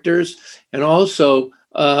characters, and also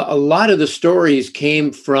a lot of the stories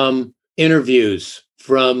came from interviews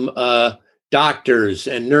from doctors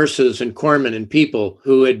and nurses and corpsmen and people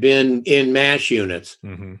who had been in MASH units.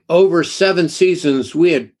 Over 7 seasons,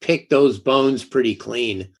 we had picked those bones pretty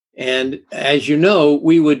clean. And as you know,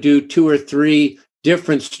 we would do 2 or 3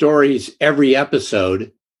 different stories every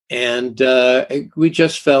episode. And we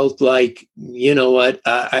just felt like, you know what,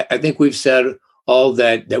 I think we've said all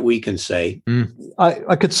that we can say.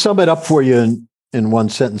 I could sum it up for you in one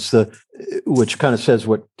sentence. which kind of says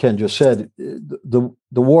what Ken just said.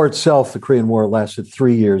 The war itself, the Korean War, lasted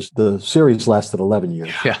 3 years. The series lasted 11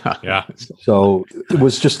 years. Yeah. So it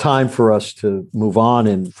was just time for us to move on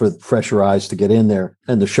and for fresher eyes to get in there.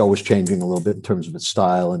 And the show was changing a little bit in terms of its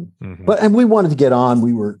style. And and we wanted to get on.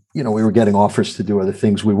 We were getting offers to do other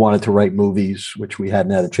things. We wanted to write movies, which we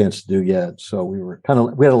hadn't had a chance to do yet. So we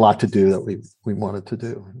had a lot to do that we wanted to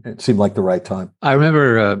do. It seemed like the right time. I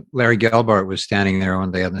remember Larry Gelbart was standing there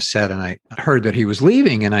one day on the set, and I heard that he was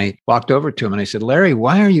leaving, and I walked over to him and I said, "Larry,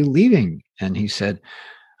 why are you leaving?" And he said,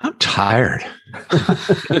 "I'm tired."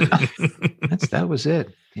 That was it.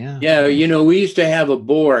 Yeah. Yeah. We used to have a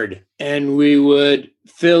board, and we would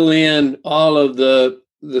fill in all of the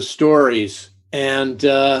stories. And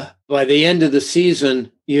by the end of the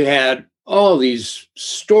season, you had all these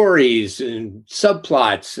stories and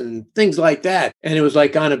subplots and things like that. And it was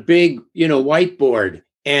like on a big, whiteboard.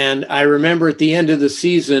 And I remember at the end of the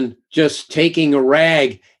season, just taking a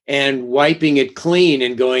rag and wiping it clean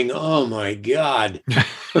and going, "Oh my God."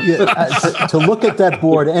 To look at that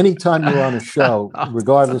board anytime you were on a show,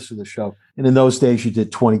 regardless of the show. And in those days, you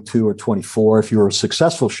did 22 or 24. If you were a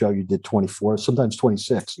successful show, you did 24, sometimes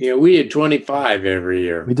 26. Yeah, we did 25 every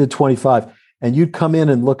year. We did 25. And you'd come in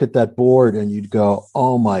and look at that board and you'd go,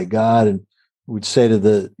 "Oh my God." And we'd say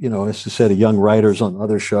to I used to say to young writers on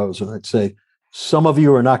other shows, and I'd say, "Some of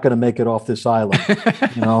you are not going to make it off this island,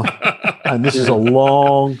 and this is a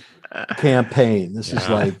long campaign. This is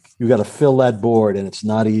like, you got to fill that board, and it's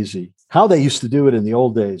not easy." How they used to do it in the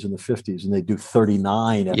old days, in the 50s, and they do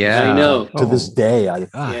 39 episodes. I know. To this day.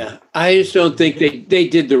 I just don't think they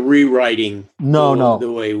did the rewriting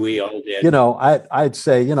the way we all did. I'd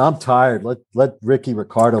say, I'm tired. Let Ricky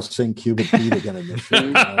Ricardo sing Cuban Pete again in this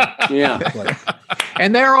show.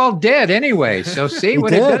 And they're all dead anyway. So see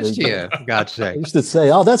what it does to you, for God's sake. I used to say,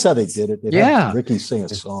 "Oh, that's how they did it." They'd have Ricky sing a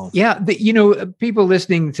song. Yeah. People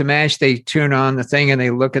listening to MASH, they turn on the thing and they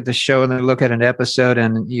look at the show and they look at an episode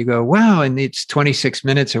and you go, "Wow," and it's 26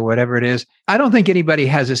 minutes or whatever it is. I don't think anybody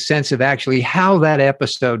has a sense of actually how that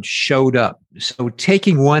episode showed up. So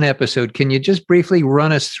taking one episode, can you just briefly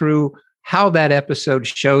run us through how that episode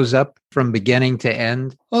shows up from beginning to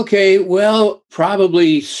end? Okay, well,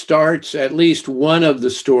 probably starts, at least one of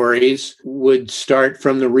the stories would start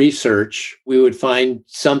from the research. We would find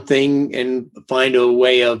something and find a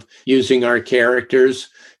way of using our characters.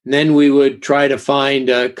 And then we would try to find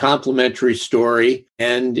a complementary story.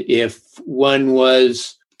 And if one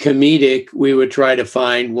was comedic, we would try to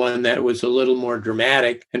find one that was a little more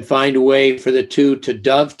dramatic and find a way for the two to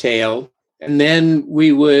dovetail. And then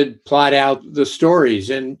we would plot out the stories.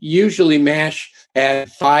 And usually MASH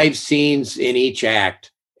had 5 scenes in each act.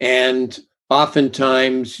 And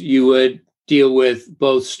oftentimes you would deal with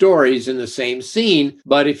both stories in the same scene.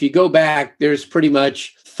 But if you go back, there's pretty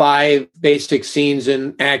much 5 basic scenes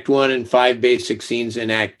in Act 1 and 5 basic scenes in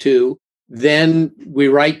Act 2. Then we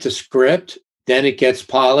write the script. Then it gets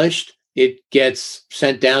polished. It gets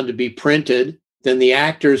sent down to be printed. Then the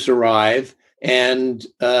actors arrive. And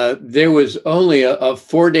there was only a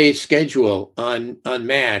 4-day schedule on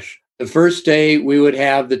MASH. The first day, we would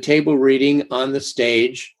have the table reading on the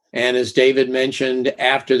stage. And as David mentioned,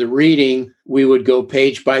 after the reading, we would go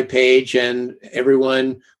page by page, and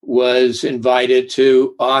everyone was invited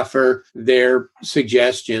to offer their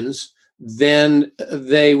suggestions. Then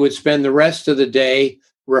they would spend the rest of the day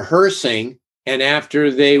rehearsing. And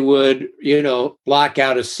after they would, block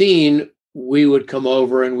out a scene, we would come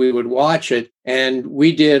over and we would watch it. And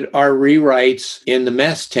we did our rewrites in the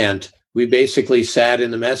mess tent. We basically sat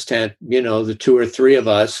in the mess tent, the 2 or 3 of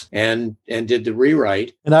us, and did the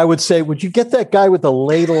rewrite. And I would say, "Would you get that guy with the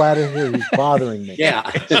ladle out of here? He's bothering me." Yeah.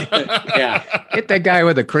 Get that guy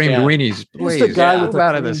with the creamed weenies, please. Who's the guy with the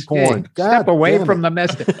out of the porn? Step away from the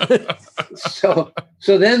mess tent.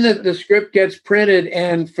 So then the script gets printed,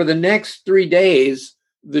 and for the next 3 days,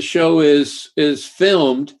 the show is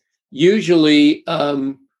filmed. Usually,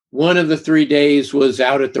 one of the 3 days was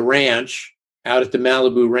out at the ranch, out at the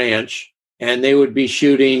Malibu Ranch, and they would be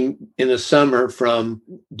shooting in the summer from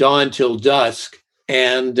dawn till dusk.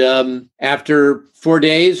 And after 4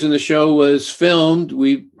 days and the show was filmed,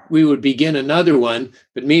 we would begin another one.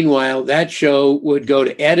 But meanwhile, that show would go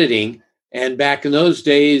to editing. And back in those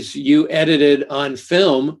days, you edited on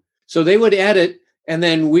film. So they would edit, and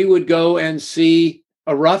then we would go and see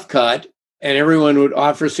a rough cut, and everyone would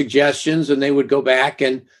offer suggestions, and they would go back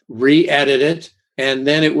and re-edit it. And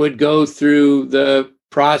then it would go through the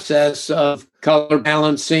process of color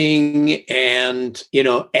balancing and,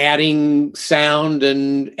 adding sound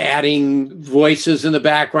and adding voices in the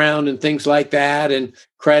background and things like that, and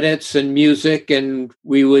credits and music. And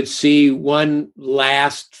we would see one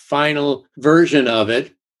last final version of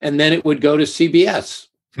it, and then it would go to CBS.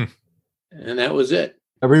 And that was it.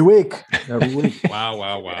 Every week.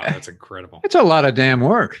 Wow. That's incredible. It's a lot of damn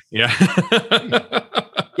work. Yeah.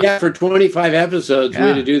 Yeah, for 25 episodes, we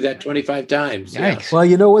had to do that 25 times. Yeah. Well,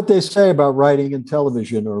 you know what they say about writing in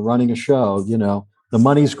television or running a show, the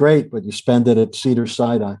money's great, but you spend it at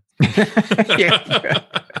Cedars-Sinai.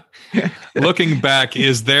 Looking back,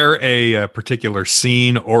 is there a particular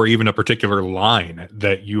scene or even a particular line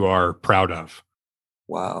that you are proud of?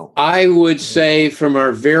 Wow. I would say from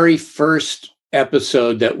our very first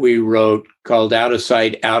episode that we wrote called Out of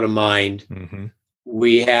Sight, Out of Mind,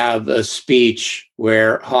 we have a speech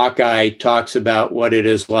where Hawkeye talks about what it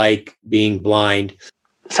is like being blind.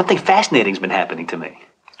 Something fascinating's been happening to me.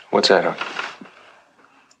 What's that?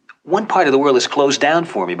 One part of the world is closed down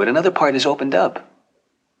for me, but another part is opened up.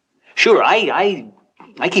 Sure, I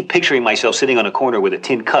keep picturing myself sitting on a corner with a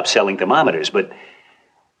tin cup selling thermometers, but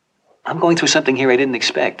I'm going through something here I didn't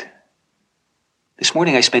expect. This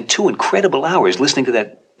morning I spent 2 incredible hours listening to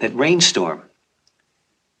that rainstorm.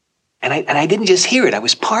 And I didn't just hear it, I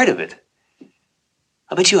was part of it.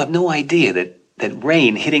 I bet you have no idea that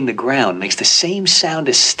rain hitting the ground makes the same sound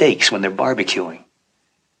as steaks when they're barbecuing.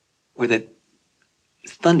 Or that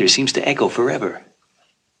thunder seems to echo forever.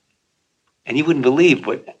 And you wouldn't believe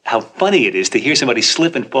how funny it is to hear somebody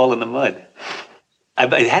slip and fall in the mud.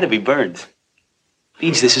 It had to be burned.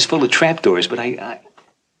 Beans, this is full of trapdoors, but I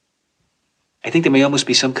think there may almost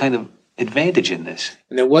be some kind of advantage in this.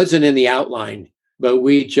 And it wasn't in the outline, but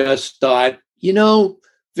we just thought,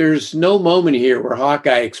 there's no moment here where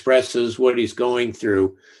Hawkeye expresses what he's going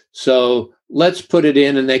through. So let's put it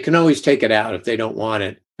in, and they can always take it out if they don't want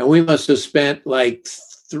it. And we must have spent like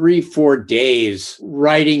 3-4 days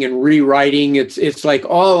writing and rewriting. It's like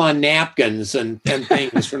all on napkins and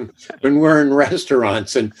things from when we're in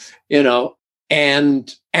restaurants, and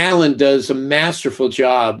and Alan does a masterful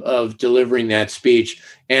job of delivering that speech.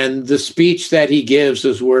 And the speech that he gives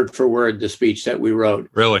is word for word the speech that we wrote.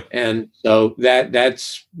 Really? And so that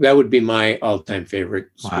would be my all-time favorite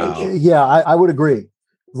speech. Wow. Yeah, I would agree.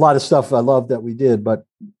 A lot of stuff I love that we did, but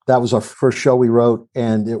that was our first show we wrote,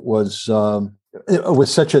 and it was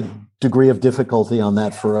such a degree of difficulty on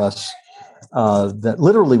that for us that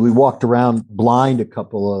literally we walked around blind a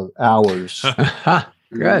couple of hours.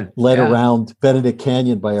 Good. Led around Benedict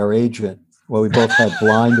Canyon by our agent. Well, we both had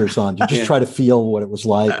blinders on to just try to feel what it was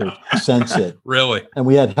like or sense it. Really? And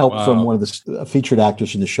we had help from one of the featured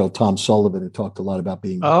actors in the show, Tom Sullivan, who talked a lot about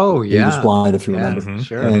being he was blind, if you remember.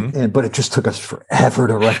 Sure. But it just took us forever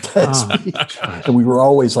to write that speech. And we were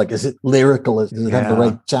always like, is it lyrical? Does it have the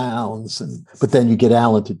right sounds? But then you get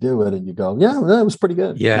Alan to do it and you go, yeah, that was pretty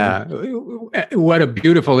good. Yeah. What a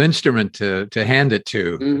beautiful instrument to hand it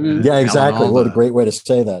to. Mm-hmm. Yeah, exactly. What a great way to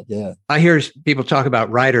say that. Yeah. I hear people talk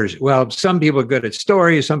about writers. Well, some people are good at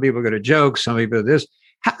stories, some people are good at jokes, some people are this.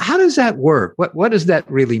 How does that work? What does that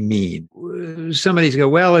really mean? Somebody's go,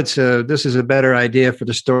 well, this is a better idea for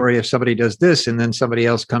the story if somebody does this, and then somebody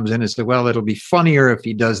else comes in and says, well, it'll be funnier if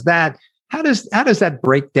he does that. How does that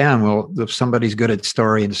break down? Well, if somebody's good at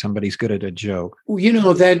story and somebody's good at a joke.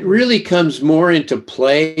 That really comes more into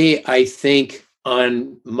play, I think,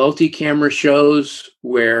 on multi-camera shows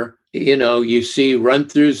where, you see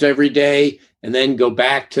run-throughs every day and then go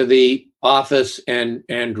back to the office and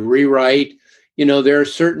rewrite. There are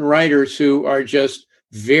certain writers who are just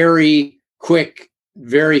very quick,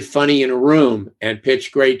 very funny in a room and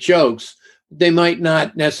pitch great jokes. They might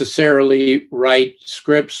not necessarily write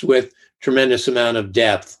scripts with tremendous amount of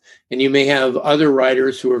depth. And you may have other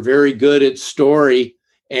writers who are very good at story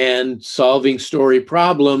and solving story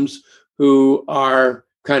problems who are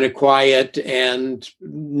kind of quiet and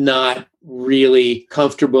not really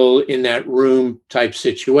comfortable in that room type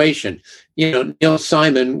situation. Neil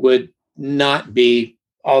Simon would not be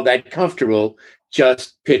all that comfortable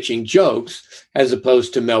just pitching jokes as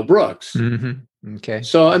opposed to Mel Brooks. Mm-hmm. Okay.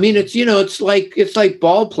 So, it's like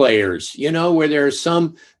ball players, where there are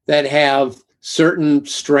some that have certain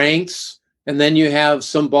strengths, and then you have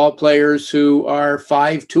some ball players who are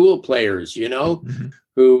 5-tool players,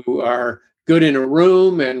 who are good in a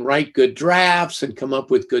room and write good drafts and come up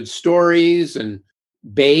with good stories and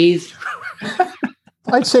bathe.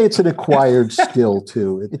 I'd say it's an acquired skill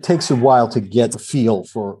too. It takes a while to get the feel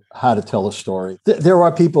for how to tell a story. There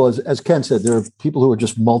are people, as Ken said, there are people who are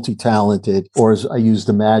just multi-talented, or as I used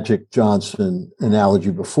the Magic Johnson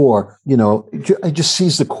analogy before, it just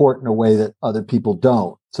sees the court in a way that other people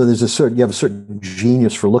don't. So you have a certain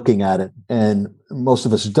genius for looking at it, and most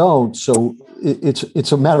of us don't. So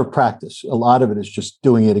it's a matter of practice. A lot of it is just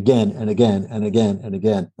doing it again and again and again and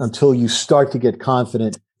again until you start to get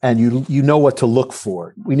confident and you know what to look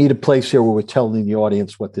for. We need a place here where we're telling the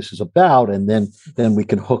audience what this is about, and then we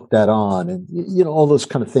can hook that on, and all those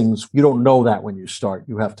kind of things. You don't know that when you start.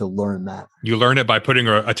 You have to learn that. You learn it by putting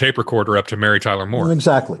a tape recorder up to Mary Tyler Moore.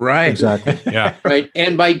 Exactly. Right. Exactly. Yeah. Right.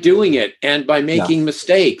 And by doing it and by making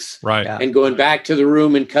mistakes. Right. Yeah. And going back to the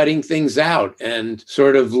room and cutting things out and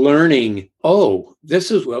sort of learning, this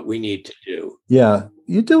is what we need to do. Yeah.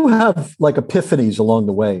 You do have like epiphanies along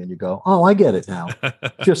the way, and you go, oh, I get it now.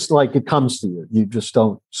 Just like it comes to you. You just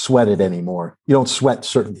don't sweat it anymore. You don't sweat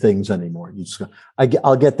certain things anymore. You just go,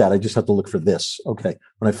 I'll get that. I just have to look for this. Okay.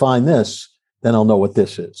 When I find this, then I'll know what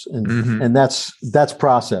this is. And that's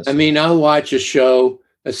process. I mean, I'll watch a show,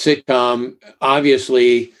 a sitcom,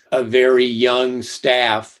 obviously a very young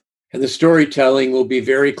staff, and the storytelling will be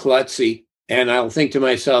very klutzy. And I'll think to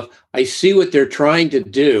myself, I see what they're trying to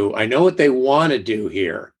do. I know what they want to do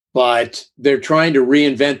here, but they're trying to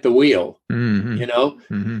reinvent the wheel.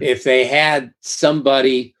 If they had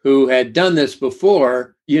somebody who had done this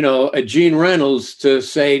before, a Gene Reynolds to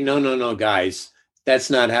say, no, guys, that's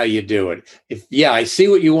not how you do it. I see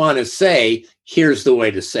what you want to say. Here's the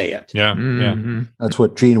way to say it. Yeah. Mm-hmm. Yeah. That's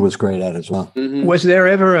what Gene was great at as well. Mm-hmm. Was there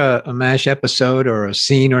ever a MASH episode or a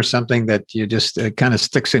scene or something that you just kind of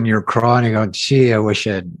sticks in your craw and you go, gee, I wish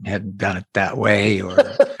I hadn't done it that way? Or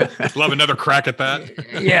Love another crack at that.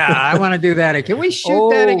 yeah, I want to do that. Can we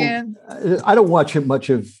shoot that again? I don't watch much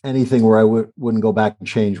of anything where I wouldn't go back and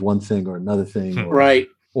change one thing or another thing. Right.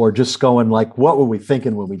 Or just going like, what were we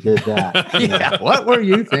thinking when we did that? Yeah. What were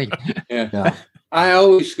you thinking? Yeah. I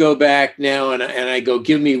always go back now and I go,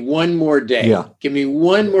 give me one more day. Yeah. Give me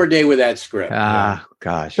one more day with that script.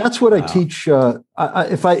 Gosh. That's what I teach.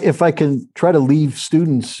 If I can try to leave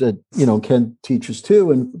students at, Ken teaches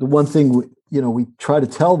too. And the one thing, we try to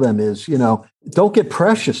tell them is, don't get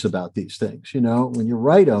precious about these things. When you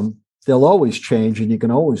write them, they'll always change and you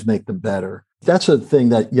can always make them better. That's a thing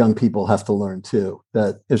that young people have to learn too,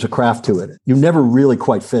 that there's a craft to it. You never really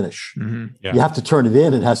quite finish. Mm-hmm. Yeah. You have to turn it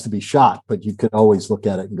in. It has to be shot, but you could always look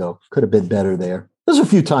at it and go, could have been better there. There's a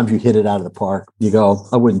few times you hit it out of the park. You go,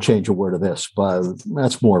 I wouldn't change a word of this, but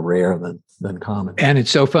that's more rare than common. And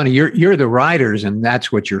it's so funny. You're the writers, and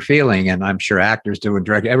that's what you're feeling. And I'm sure actors do and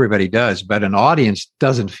direct. Everybody does, but an audience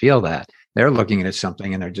doesn't feel that. They're looking at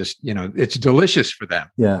something and they're just, it's delicious for them.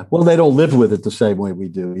 Yeah. Well, they don't live with it the same way we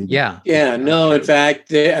do either. Yeah. Yeah. No, in fact,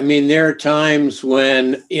 there are times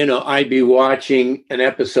when, I'd be watching an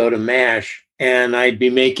episode of MASH and I'd be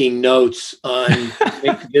making notes on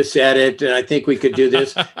make this edit, and I think we could do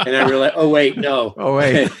this. And I realized, oh, wait, no. Oh,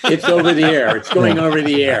 wait. It's over the air. It's going over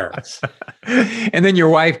the air. And then your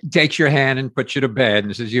wife takes your hand and puts you to bed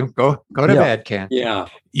and says, "You go to bed, Ken." Yeah.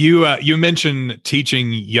 You mentioned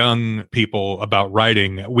teaching young people about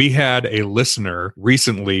writing. We had a listener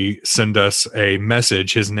recently send us a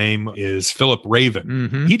message. His name is Philip Raven.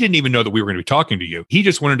 Mm-hmm. He didn't even know that we were going to be talking to you. He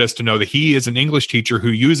just wanted us to know that he is an English teacher who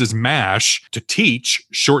uses MASH to teach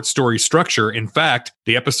short story structure. In fact,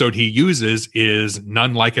 the episode he uses is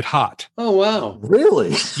None Like It Hot. Oh, wow.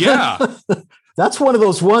 Really? Yeah. That's one of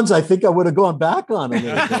those ones I think I would have gone back on a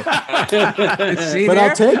little bit. See But there?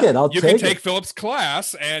 I'll take it. You can take Philip's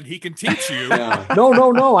class and he can teach you. Yeah.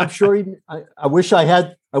 No. I'm sure I wish I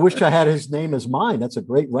had his name as mine. That's a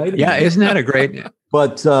great writing. Yeah, isn't that a great?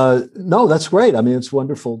 But no, that's great. I mean, it's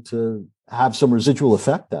wonderful to have some residual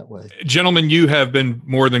effect that way. Gentlemen, you have been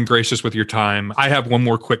more than gracious with your time. I have one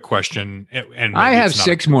more quick question. And I have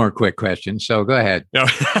 6 more quick questions, so go ahead. No.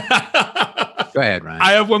 Go ahead, Ryan.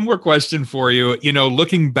 I have one more question for you.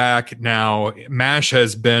 Looking back now, MASH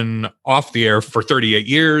has been off the air for 38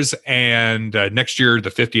 years, and next year,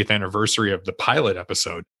 the 50th anniversary of the pilot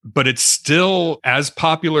episode. But it's still as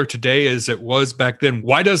popular today as it was back then.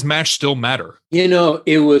 Why does MASH still matter?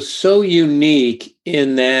 It was so unique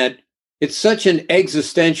in that it's such an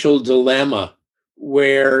existential dilemma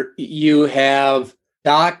where you have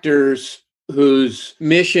doctors whose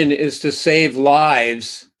mission is to save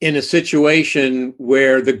lives in a situation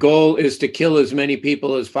where the goal is to kill as many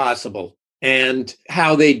people as possible. And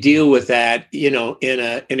how they deal with that, in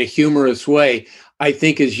a humorous way, I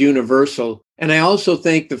think is universal. And I also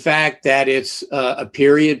think the fact that it's a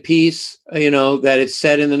period piece, that it's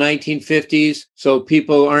set in the 1950s, so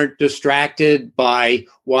people aren't distracted by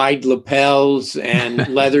wide lapels and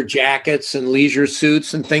leather jackets and leisure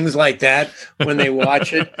suits and things like that when they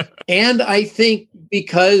watch it. And I think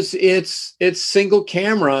because it's single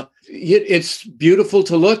camera, it's beautiful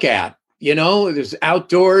to look at. There's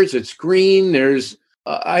outdoors, it's green. There's,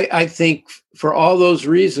 I think for all those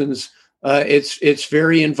reasons, it's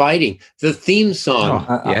very inviting. The theme song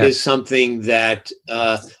is something that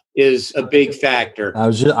is a big factor. I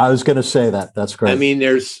was going to say that. That's great. I mean,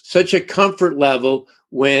 there's such a comfort level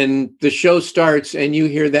when the show starts and you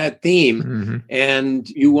hear that theme and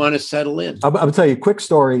you want to settle in. I'll tell you a quick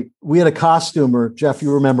story. We had a costumer, Jeff,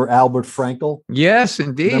 you remember Albert Frankel? Yes,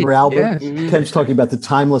 indeed. Remember Albert? Yes. Ken's talking about the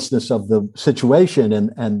timelessness of the situation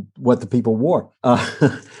and what the people wore.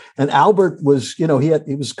 And Albert was, he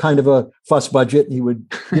was kind of a fuss budget. He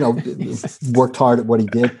would, worked hard at what he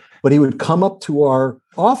did. But he would come up to our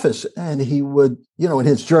office and he would, in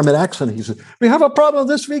his German accent, he said, "We have a problem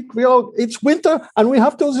this week. It's winter and we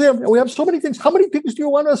have we have so many things. How many pictures do you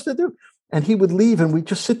want us to do?" And he would leave and we'd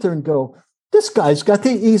just sit there and go, "This guy's got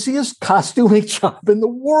the easiest costuming job in the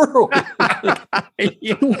world."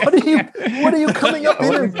 What are you coming up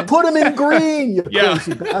in and put him in green, you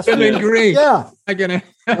crazy bastard. Put him in green. Yeah.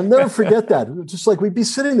 I'll never forget that. It was just like we'd be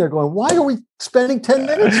sitting there going, "Why are we spending 10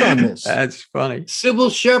 minutes on this?" That's funny. Sybil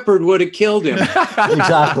Shepherd would have killed him.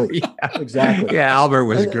 Exactly. Exactly. Yeah, Albert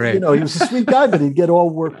was great. He was a sweet guy, but he'd get all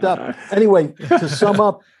worked up. Anyway, to sum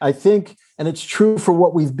up, I think, and it's true for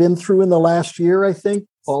what we've been through in the last year, I think,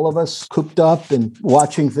 all of us cooped up and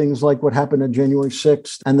watching things like what happened on January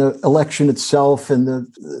 6th and the election itself and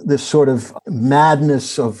this sort of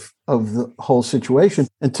madness of the whole situation.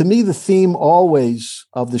 And to me, the theme always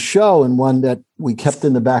of the show, and one that we kept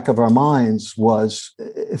in the back of our minds, was,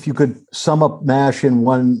 if you could sum up MASH in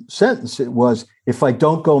one sentence, it was, "If I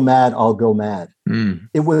don't go mad, I'll go mad."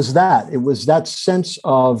 It was that sense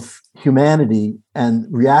of humanity and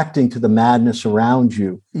reacting to the madness around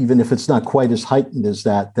you, even if it's not quite as heightened as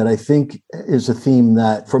that I think is a theme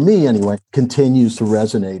that, for me anyway, continues to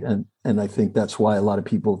resonate. And I think that's why a lot of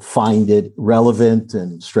people find it relevant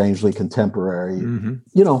and strangely contemporary.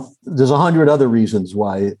 There's 100 other reasons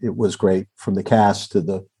why it was great, from the cast to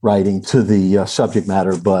the writing to the subject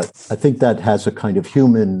matter. But I think that has a kind of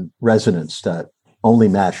human resonance that only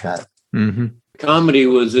MASH had. Comedy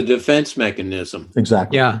was a defense mechanism.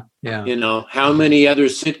 Exactly. Yeah. How many other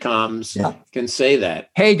sitcoms can say that?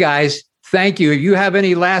 Hey, guys, thank you. You have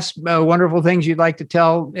any last wonderful things you'd like to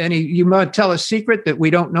tell? You might tell a secret that we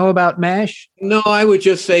don't know about MASH? No, I would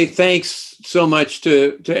just say thanks so much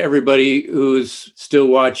to everybody who's still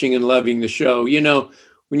watching and loving the show.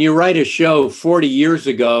 When you write a show 40 years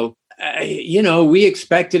ago, we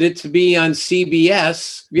expected it to be on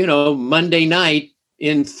CBS, Monday night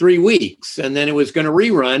in 3 weeks, and then it was going to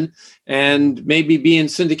rerun and maybe be in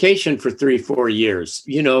syndication for 3-4 years.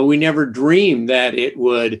 We never dreamed that it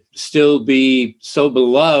would still be so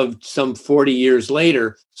beloved some 40 years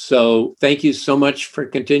later. So thank you so much for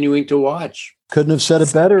continuing to watch. Couldn't have said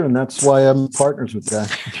it better, and that's why I'm partners with that.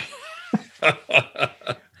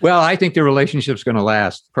 Well, I think the relationship's going to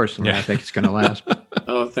last. Personally, I think it's going to last.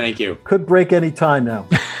 Oh, thank you. Could break any time now.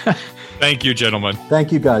 Thank you, gentlemen.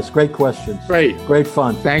 Thank you, guys. Great questions. Great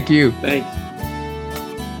fun. Thank you. Thanks.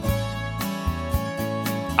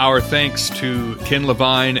 Our thanks to Ken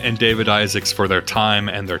Levine and David Isaacs for their time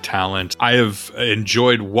and their talent. I have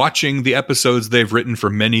enjoyed watching the episodes they've written for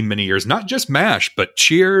many, many years. Not just MASH, but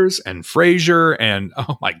Cheers and Frasier. And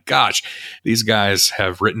oh my gosh, these guys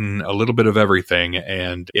have written a little bit of everything.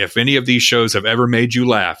 And if any of these shows have ever made you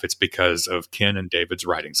laugh, it's because of Ken and David's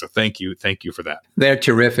writing. So thank you. Thank you for that. They're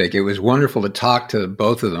terrific. It was wonderful to talk to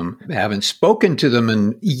both of them. I haven't spoken to them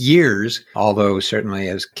in years, although certainly,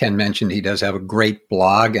 as Ken mentioned, he does have a great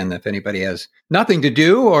blog. And if anybody has nothing to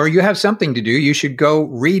do or you have something to do, you should go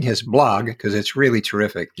read his blog because it's really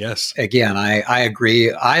terrific. Yes. Again, I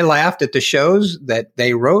agree. I laughed at the shows that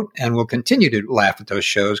they wrote and will continue to laugh at those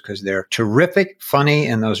shows because they're terrific, funny,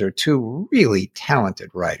 and those are two really talented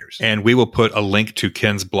writers. And we will put a link to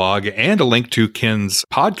Ken's blog and a link to Ken's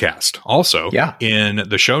podcast also in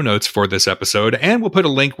the show notes for this episode. And we'll put a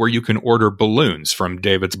link where you can order balloons from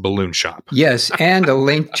David's Balloon Shop. Yes, and a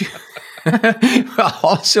link to...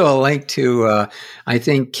 also a link to, I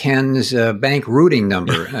think, Ken's bank routing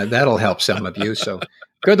number. That'll help some of you. So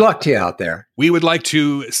good luck to you out there. We would like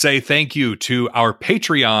to say thank you to our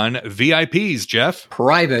Patreon VIPs, Jeff.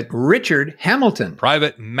 Private Richard Hamilton.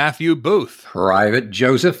 Private Matthew Booth. Private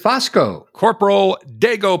Joseph Fosco. Corporal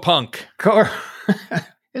Dago Punk.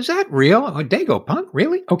 Is that real? Oh, Dago Punk?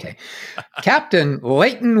 Really? Okay. Captain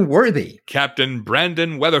Leighton Worthy. Captain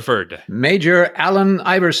Brandon Weatherford. Major Alan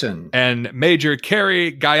Iverson. And Major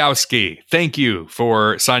Carrie Gajowski. Thank you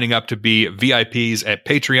for signing up to be VIPs at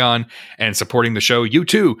Patreon and supporting the show. You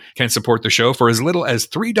too can support the show for as little as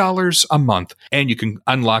 $3 a month, and you can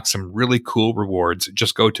unlock some really cool rewards.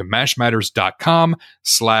 Just go to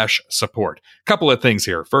mashmatters.com/support. Couple of things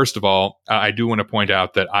here. First of all, I do want to point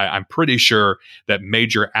out that I'm pretty sure that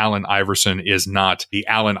Major Allen Iverson is not the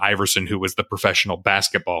Allen Iverson who was the professional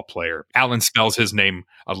basketball player. Allen spells his name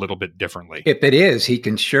a little bit differently. If it is, he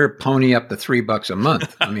can sure pony up the $3 a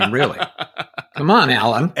month. I mean, really. Come on,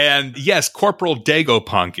 Alan. And yes, Corporal Dago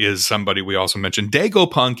Punk is somebody we also mentioned. Dago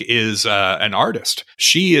Punk is an artist.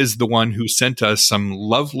 She is the one who sent us some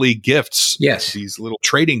lovely gifts. Yes. These little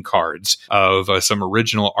trading cards of some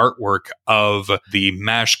original artwork of the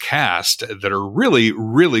MASH cast that are really,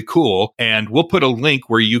 really cool. And we'll put a link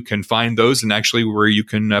where you can find those and actually where you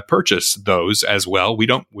can purchase those as well. We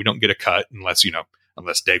don't get a cut unless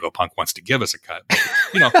Dago Punk wants to give us a cut.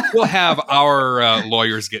 But, we'll have our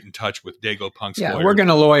lawyers get in touch with Dago Punk's lawyer. We're going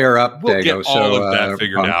to lawyer up We'll Dago. get all of that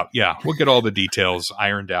figured out. Yeah, we'll get all the details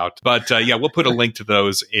ironed out. But we'll put a link to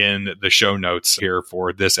those in the show notes here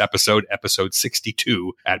for this episode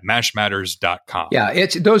 62 at mashmatters.com. Yeah,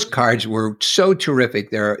 those cards were so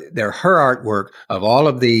terrific. They're her artwork of all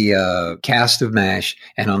of the cast of MASH,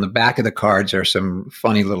 and on the back of the cards are some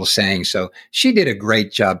funny little sayings. So she did a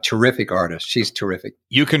great job. Terrific artist. She's terrific.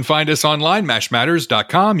 You can find us online, mashmatters.com.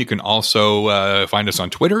 You can also find us on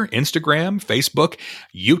Twitter, Instagram, Facebook,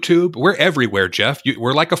 YouTube. We're everywhere, Jeff.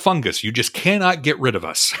 We're like a fungus. You just cannot get rid of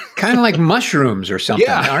us. Kind of like mushrooms or something,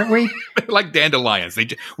 aren't we? Like dandelions.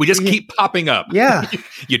 We just keep popping up. Yeah.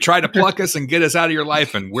 You try to pluck us and get us out of your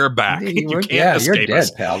life, and we're back. You can't escape you're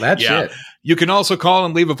us. dead, pal. That's it. You can also call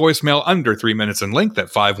and leave a voicemail under 3 minutes in length at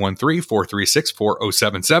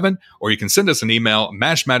 513-436-4077, or you can send us an email,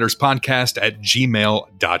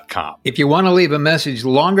 mashmatterspodcast@gmail.com. If you want to leave a message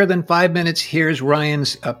longer than 5 minutes, here's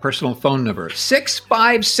Ryan's personal phone number,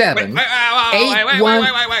 657 Wait.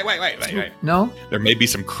 No? There may be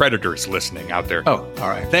some creditors listening out there. Oh, all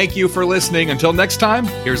right. Thank you for listening. Until next time,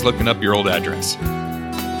 here's looking up your old address.